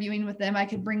was interviewing with them, I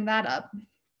could bring that up.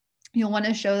 You'll want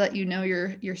to show that you know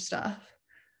your stuff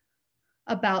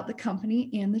about the company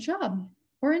and the job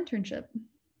or internship.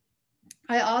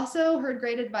 I also heard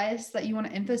great advice that you want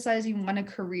to emphasize you want a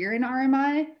career in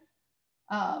RMI.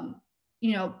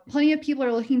 Plenty of people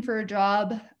are looking for a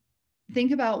job.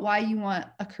 Think about why you want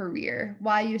a career,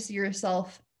 why you see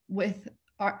yourself with,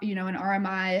 an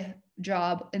RMI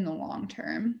job in the long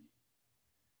term.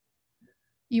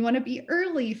 You want to be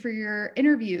early for your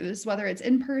interviews, whether it's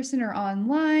in person or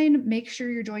online. Make sure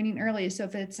you're joining early. So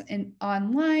if it's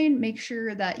online, make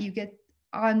sure that you get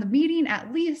on the meeting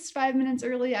at least 5 minutes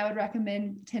early. I would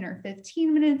recommend 10 or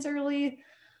 15 minutes early.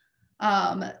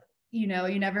 You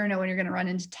never know when you're going to run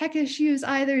into tech issues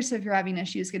either. So if you're having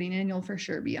issues getting in, you'll for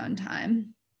sure be on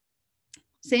time.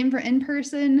 Same for in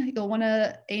person. You'll want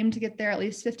to aim to get there at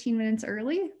least 15 minutes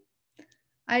early,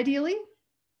 ideally.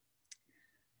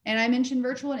 And I mentioned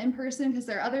virtual and in person because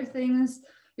there are other things.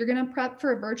 You're going to prep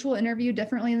for a virtual interview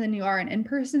differently than you are an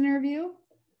in-person interview.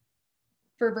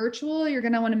 For virtual, you're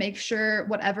going to want to make sure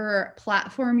whatever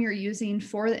platform you're using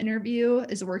for the interview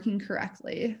is working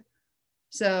correctly.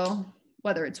 So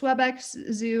whether it's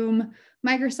WebEx, Zoom,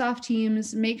 Microsoft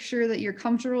Teams, make sure that you're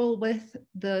comfortable with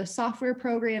the software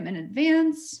program in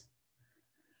advance.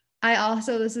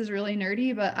 This is really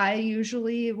nerdy, but I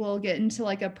usually will get into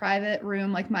like a private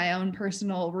room, like my own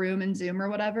personal room in Zoom or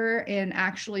whatever, and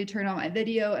actually turn on my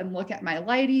video and look at my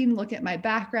lighting, look at my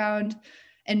background,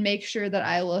 and make sure that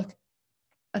I look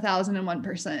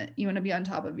 1001%. You want to be on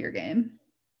top of your game.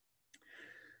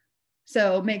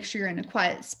 So make sure you're in a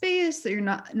quiet space, that you're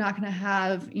not going to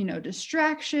have,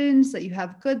 distractions, that you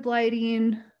have good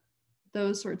lighting,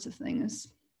 those sorts of things.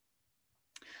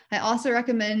 I also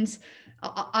recommend,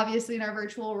 obviously in our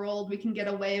virtual world, we can get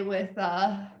away with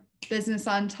business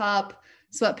on top,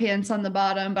 sweatpants on the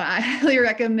bottom, but I highly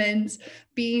recommend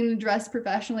being dressed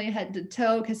professionally head to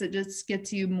toe because it just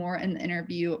gets you more in the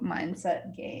interview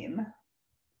mindset game.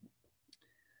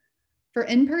 For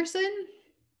in-person,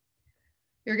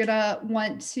 you're gonna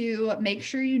want to make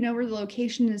sure you know where the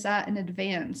location is at in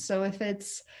advance. So if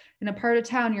it's in a part of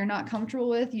town you're not comfortable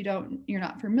with, you're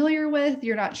not familiar with,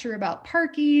 you're not sure about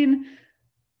parking,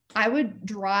 I would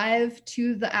drive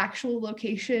to the actual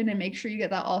location and make sure you get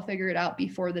that all figured out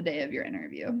before the day of your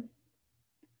interview.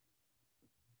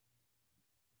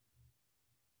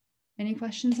 Any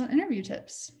questions on interview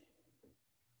tips?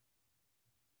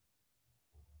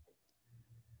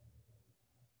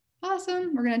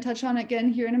 Awesome. We're going to touch on it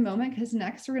again here in a moment because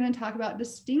next we're going to talk about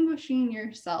distinguishing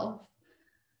yourself.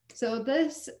 So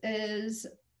this is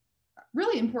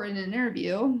really important in an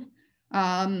interview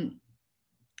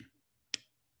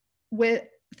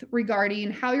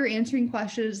regarding how you're answering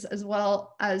questions as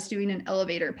well as doing an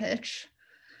elevator pitch.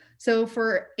 So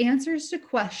for answers to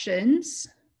questions,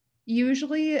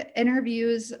 usually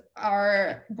interviews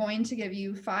are going to give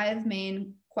you 5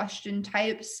 main question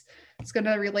types. It's going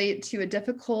to relate to a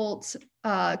difficult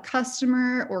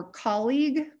customer or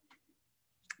colleague,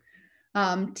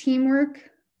 teamwork,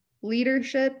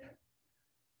 leadership,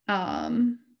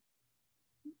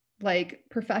 like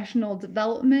professional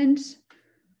development,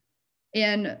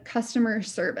 and customer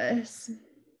service.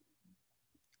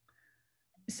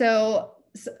 So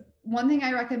one thing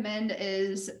I recommend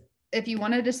is if you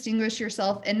want to distinguish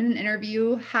yourself in an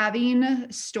interview, having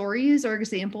stories or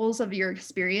examples of your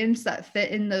experience that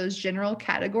fit in those general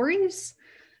categories,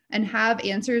 and have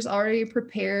answers already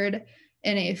prepared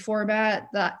in a format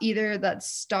that either that's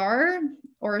STAR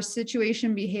or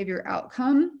situation, behavior,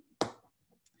 outcome.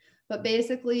 But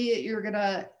basically, you're going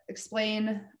to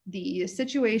explain the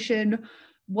situation,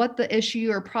 what the issue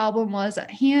or problem was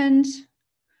at hand,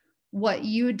 what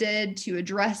you did to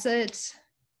address it,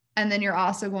 and then you're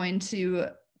also going to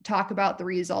talk about the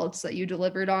results that you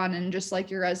delivered on. And just like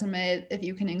your resume, if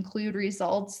you can include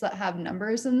results that have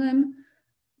numbers in them,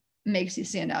 makes you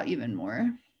stand out even more.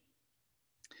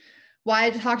 Why I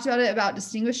talked about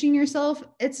distinguishing yourself,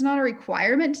 it's not a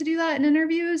requirement to do that in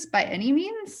interviews by any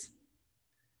means.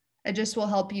 It just will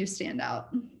help you stand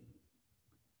out.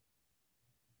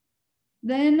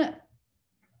 Then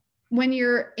when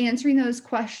you're answering those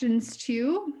questions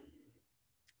too,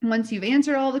 once you've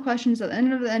answered all the questions at the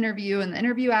end of the interview and the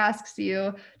interview asks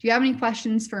you, do you have any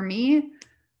questions for me?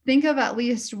 Think of at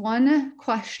least one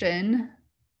question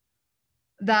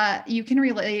that you can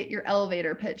relate your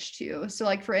elevator pitch to. So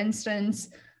like, for instance,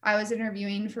 I was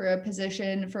interviewing for a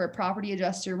position for a property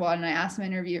adjuster one, and I asked my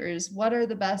interviewers, what are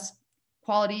the best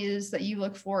qualities that you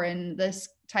look for in this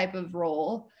type of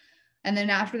role? And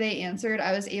then after they answered,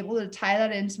 I was able to tie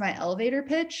that into my elevator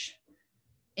pitch.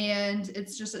 And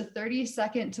it's just a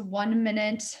 30-second to 1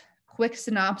 minute quick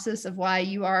synopsis of why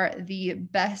you are the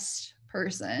best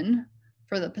person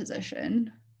for the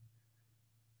position.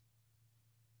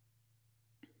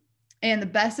 And the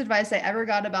best advice I ever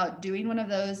got about doing one of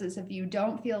those is if you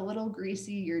don't feel a little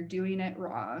greasy, you're doing it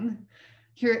wrong.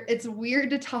 It's weird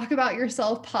to talk about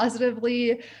yourself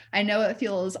positively. I know it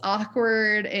feels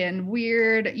awkward and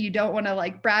weird. You don't want to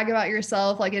like brag about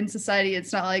yourself. Like in society,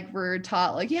 it's not like we're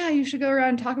taught like, yeah, you should go around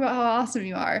and talk about how awesome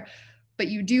you are. But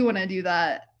you do want to do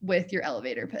that with your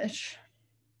elevator pitch.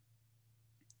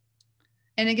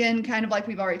 And again, kind of like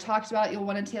we've already talked about, you'll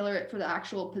want to tailor it for the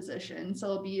actual position. So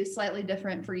it'll be slightly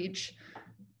different for each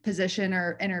position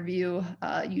or interview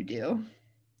you do.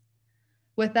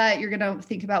 With that, you're going to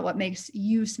think about what makes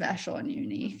you special and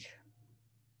unique.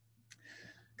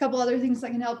 A couple other things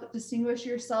that can help distinguish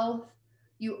yourself.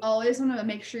 You always want to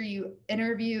make sure you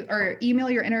interview or email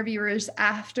your interviewers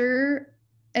after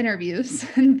interviews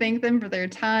and thank them for their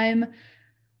time.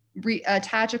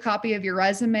 Attach a copy of your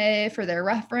resume for their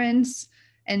reference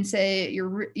and say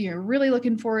you're really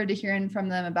looking forward to hearing from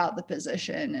them about the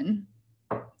position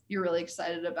and you're really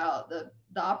excited about the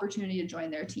opportunity to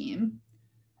join their team.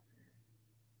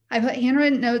 I put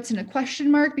handwritten notes in a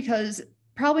question mark because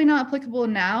probably not applicable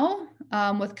now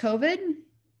with COVID.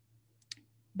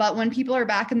 But when people are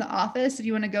back in the office, if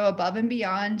you want to go above and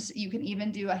beyond, you can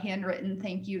even do a handwritten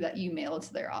thank you that you mail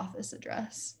to their office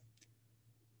address.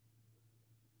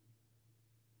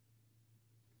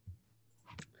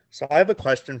 So I have a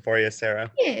question for you, Sarah.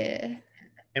 Yeah.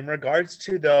 In regards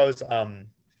to those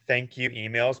thank you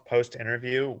emails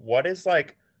post-interview, what is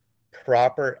like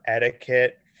proper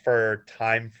etiquette for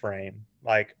time frame,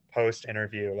 like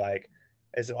post-interview? Like,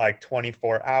 is it like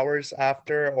 24 hours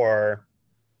after or,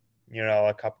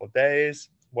 a couple of days?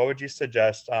 What would you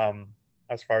suggest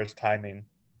as far as timing?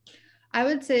 I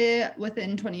would say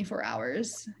within 24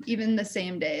 hours, even the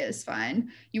same day is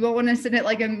fine. You won't want to send it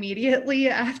like immediately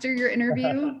after your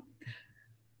interview,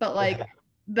 but like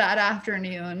that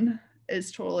afternoon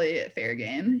is totally fair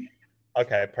game.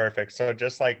 Okay, perfect. So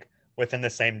just like within the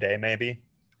same day, maybe?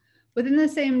 Within the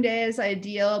same day is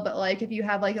ideal, but like if you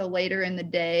have like a later in the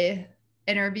day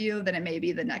interview, then it may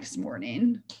be the next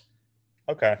morning.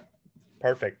 Okay,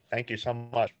 perfect. Thank you so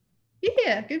much.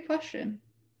 Yeah, good question.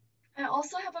 I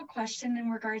also have a question in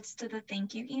regards to the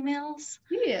thank you emails.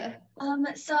 Yeah.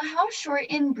 So how short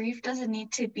and brief does it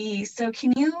need to be? So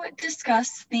can you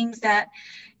discuss things that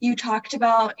you talked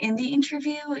about in the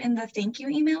interview in the thank you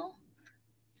email?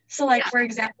 So like, for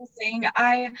example, saying,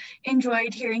 I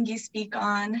enjoyed hearing you speak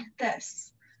on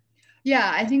this.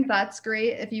 Yeah, I think that's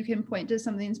great. If you can point to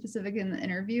something specific in the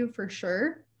interview, for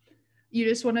sure. You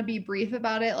just want to be brief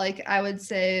about it. Like I would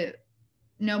say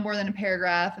no more than a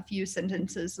paragraph, a few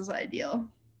sentences is ideal.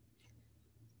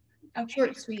 Okay.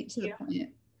 Short, sweet, to the point.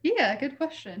 Yeah, good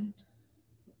question.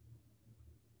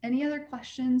 Any other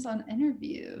questions on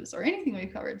interviews or anything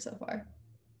we've covered so far?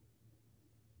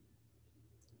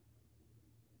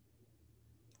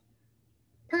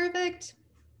 Perfect.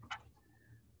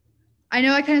 I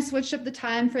know I kind of switched up the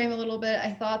time frame a little bit.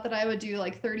 I thought that I would do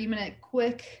like 30-minute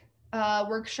quick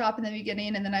workshop in the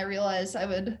beginning, and then I realized I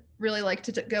would really like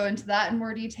to go into that in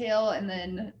more detail and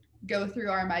then go through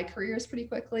RMI Careers pretty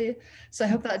quickly. So I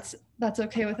hope that's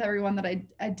okay with everyone that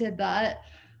I did that.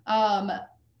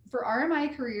 for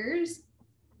RMI Careers,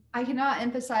 I cannot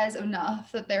emphasize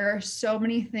enough that there are so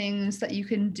many things that you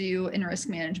can do in risk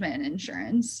management and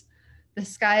insurance. The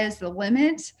sky is the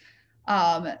limit.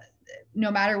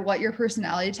 No matter what your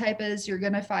personality type is, you're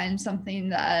going to find something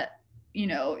that, you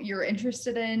know, you're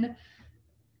interested in.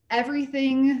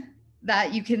 Everything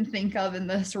that you can think of in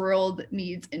this world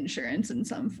needs insurance in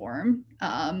some form.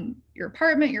 Your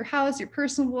apartment, your house, your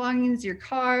personal belongings, your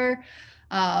car,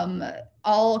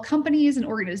 all companies and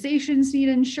organizations need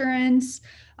insurance.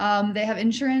 They have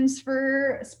insurance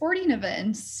for sporting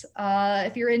events.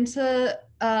 If you're into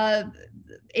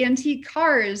antique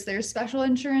cars, there's special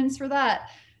insurance for that.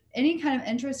 Any kind of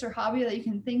interest or hobby that you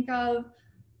can think of,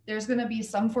 there's going to be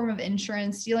some form of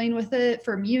insurance dealing with it.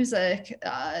 For music,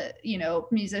 you know,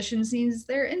 musicians need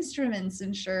their instruments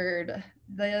insured.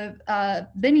 The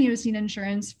venues need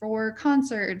insurance for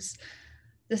concerts.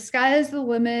 The sky is the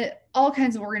limit. All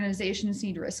kinds of organizations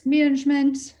need risk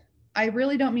management. I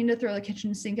really don't mean to throw the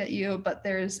kitchen sink at you, but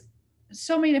there's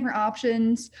so many different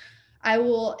options. I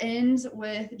will end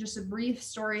with just a brief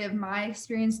story of my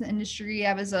experience in the industry.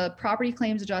 I was a property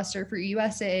claims adjuster for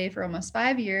USAA for almost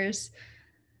 5 years.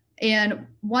 And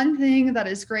one thing that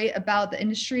is great about the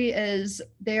industry is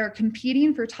they are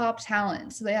competing for top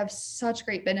talent. So they have such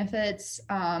great benefits.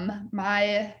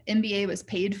 My MBA was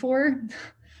paid for.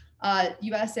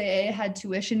 USAA had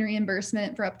tuition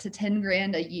reimbursement for up to 10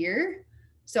 grand a year.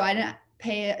 So I didn't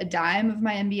pay a dime of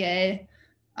my MBA.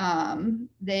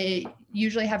 They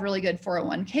usually have really good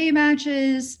 401k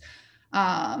matches.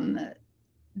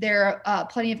 There are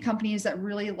plenty of companies that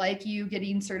really like you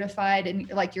getting certified in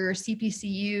like your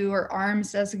CPCU or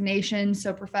ARMS designation.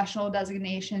 So professional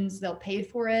designations, they'll pay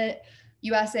for it.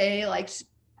 USA likes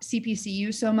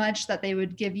CPCU so much that they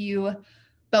would give you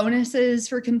bonuses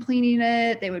for completing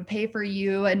it. They would pay for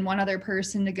you and one other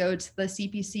person to go to the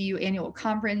CPCU annual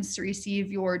conference to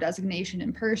receive your designation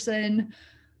in person.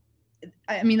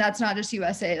 I mean, that's not just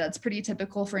USA, that's pretty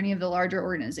typical for any of the larger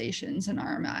organizations in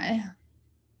RMI.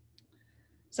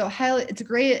 So it's a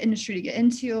great industry to get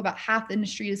into. About half the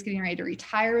industry is getting ready to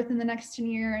retire within the next 10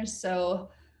 years. So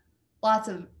lots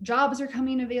of jobs are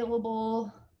coming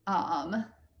available.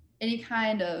 Any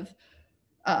kind of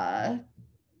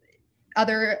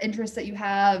other interests that you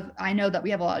have. I know that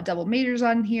we have a lot of double majors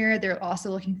on here. They're also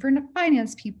looking for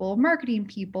finance people, marketing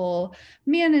people,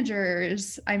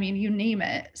 managers. I mean, you name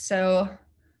it. So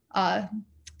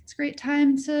it's a great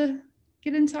time to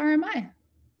get into RMI.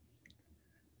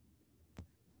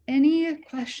 Any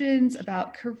questions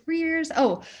about careers?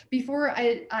 Oh, before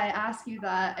I ask you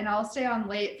that, and I'll stay on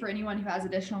late for anyone who has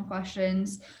additional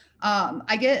questions.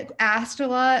 I get asked a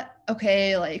lot,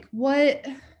 okay, like what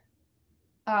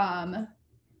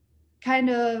kind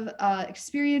of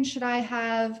experience should I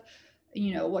have?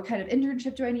 You know, what kind of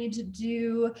internship do I need to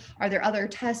do? Are there other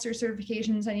tests or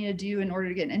certifications I need to do in order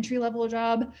to get an entry-level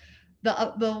job?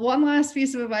 The one last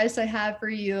piece of advice I have for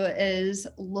you is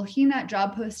looking at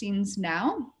job postings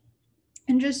now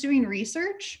and just doing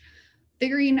research,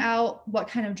 figuring out what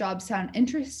kind of jobs sound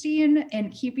interesting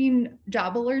and keeping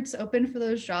job alerts open for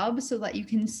those jobs so that you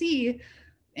can see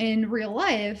in real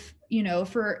life, you know,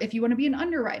 for if you want to be an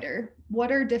underwriter,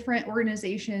 what are different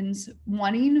organizations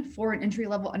wanting for an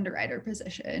entry-level underwriter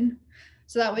position?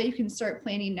 So that way you can start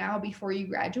planning now before you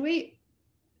graduate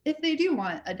if they do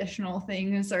want additional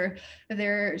things or if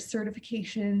there are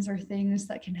certifications or things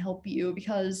that can help you,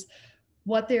 because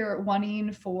what they're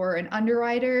wanting for an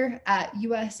underwriter at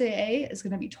USAA is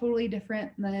going to be totally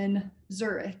different than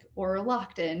Zurich or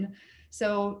Lockton.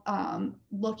 So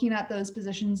looking at those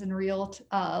positions in real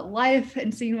life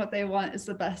and seeing what they want is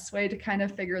the best way to kind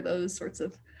of figure those sorts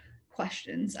of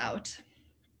questions out.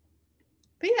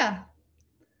 But yeah,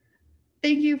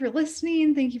 thank you for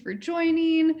listening. Thank you for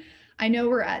joining. I know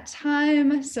we're at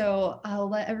time, so I'll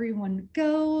let everyone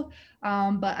go,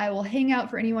 but I will hang out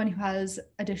for anyone who has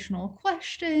additional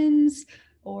questions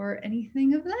or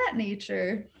anything of that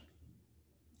nature.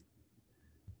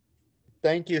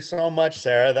 Thank you so much,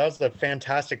 Sarah. That was a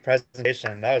fantastic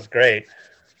presentation. That was great.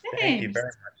 Thanks. Thank you very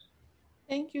much.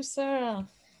 Thank you, Sarah.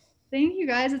 Thank you,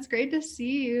 guys. It's great to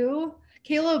see you.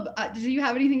 Caleb, did you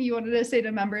have anything you wanted to say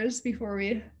to members before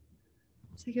we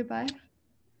say goodbye?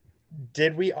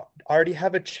 Did we already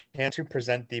have a chance to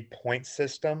present the point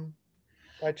system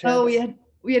by chance? Oh, we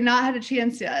had not had a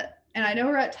chance yet. And I know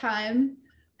we're at time.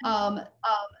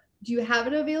 Do you have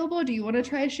it available? Do you want to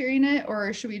try sharing it,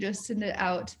 or should we just send it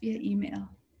out via email?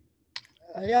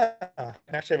 Yeah, I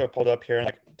actually have it pulled up here in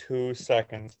like 2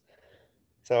 seconds.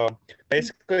 So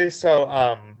basically,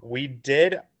 we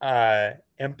did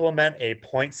implement a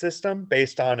point system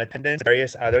based on attendance,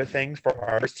 various other things for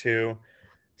ours to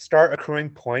start accruing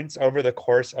points over the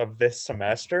course of this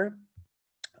semester,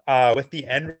 with the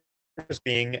end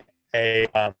being a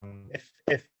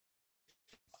if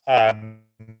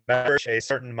members a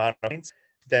certain amount of points,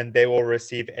 then they will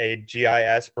receive a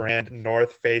GIS brand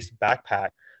North Face backpack.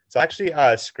 So I'll actually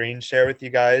screen share with you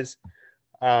guys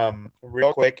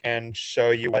real quick and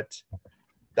show you what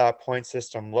that point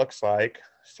system looks like.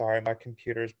 Sorry, my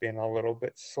computer's being a little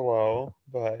bit slow,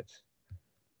 but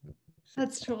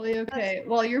that's totally okay.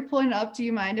 While you're pulling it up, do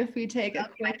you mind if we take a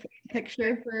quick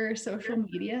picture for social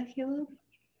media, Caleb?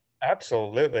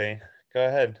 Absolutely. Go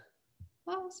ahead.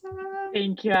 Awesome.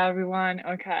 Thank you, everyone.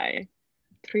 Okay.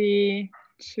 3,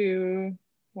 2,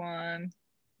 1.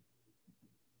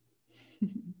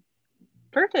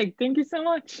 Perfect. Thank you so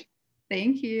much.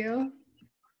 Thank you.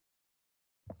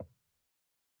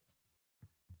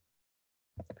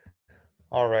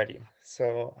 Alrighty,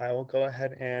 so I will go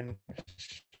ahead and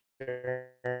share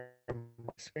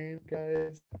my screen,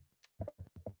 guys.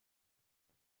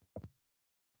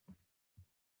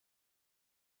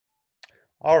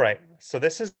 All right, so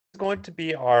this is going to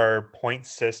be our point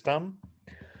system.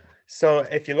 So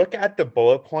if you look at the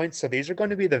bullet points, so these are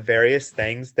going to be the various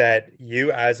things that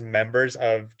you as members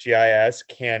of GIS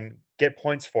can get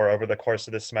points for over the course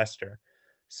of the semester.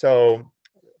 So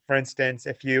for instance,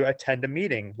 if you attend a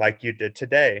meeting like you did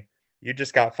today, you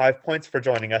just got 5 points for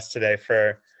joining us today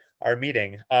for our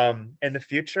meeting. In the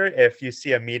future, if you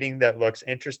see a meeting that looks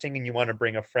interesting and you want to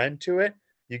bring a friend to it,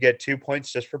 you get 2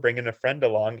 points just for bringing a friend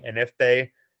along. And if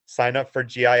they sign up for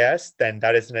GIS, then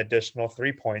that is an additional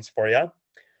 3 points for you.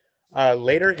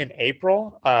 Later in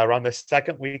April, around the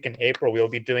second week in April, we'll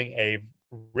be doing a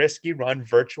Risky Run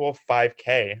virtual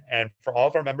 5K. And for all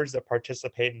of our members that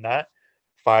participate in that,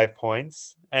 5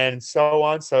 points, and so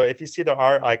on. So if you see, there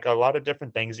are like a lot of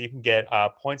different things you can get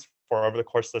points for over the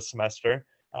course of the semester.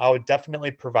 I would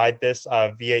definitely provide this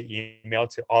via email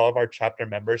to all of our chapter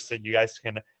members so you guys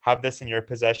can have this in your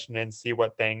possession and see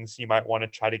what things you might want to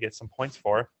try to get some points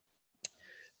for.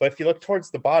 But if you look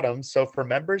towards the bottom, so for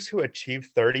members who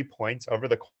achieve 30 points over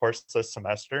the course of the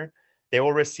semester, they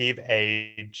will receive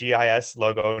a GIS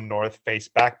logo North Face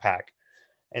backpack.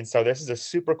 And so this is a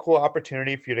super cool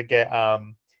opportunity for you to get,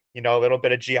 you know, a little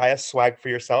bit of GIS swag for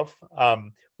yourself.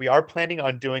 We are planning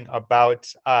on doing about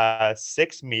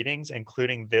 6 meetings,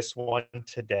 including this one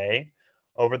today,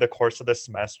 over the course of the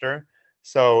semester.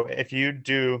 So if you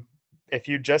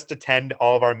just attend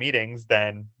all of our meetings,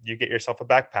 then you get yourself a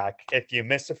backpack. If you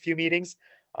miss a few meetings,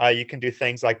 you can do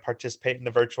things like participate in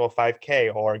the virtual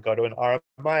 5K or go to an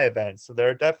RMI event. So there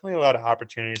are definitely a lot of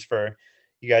opportunities for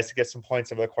you guys to get some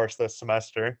points over the course of the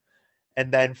semester.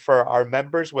 And then for our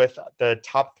members with the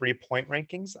top 3 point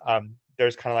rankings,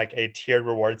 there's kind of like a tiered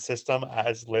reward system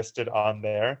as listed on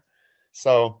there.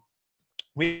 So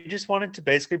we just wanted to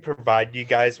basically provide you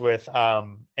guys with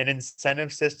an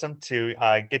incentive system to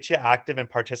get you active and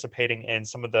participating in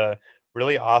some of the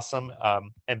really awesome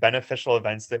and beneficial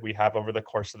events that we have over the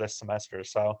course of this semester.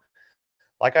 So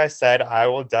like I said, I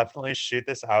will definitely shoot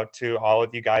this out to all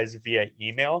of you guys via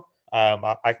email.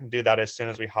 I can do that as soon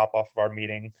as we hop off of our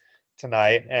meeting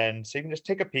tonight. And so you can just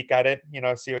take a peek at it, you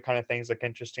know, see what kind of things look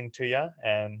interesting to you.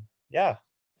 And yeah.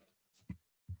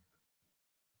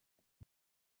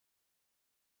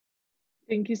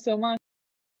 Thank you so much.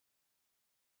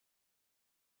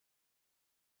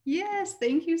 Yes,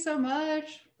 thank you so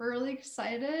much. We're really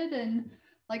excited. And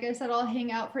like I said, I'll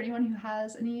hang out for anyone who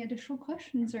has any additional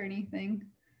questions or anything.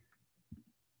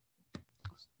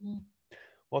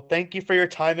 Well, thank you for your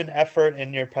time and effort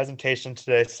in your presentation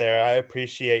today, Sarah. I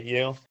appreciate you.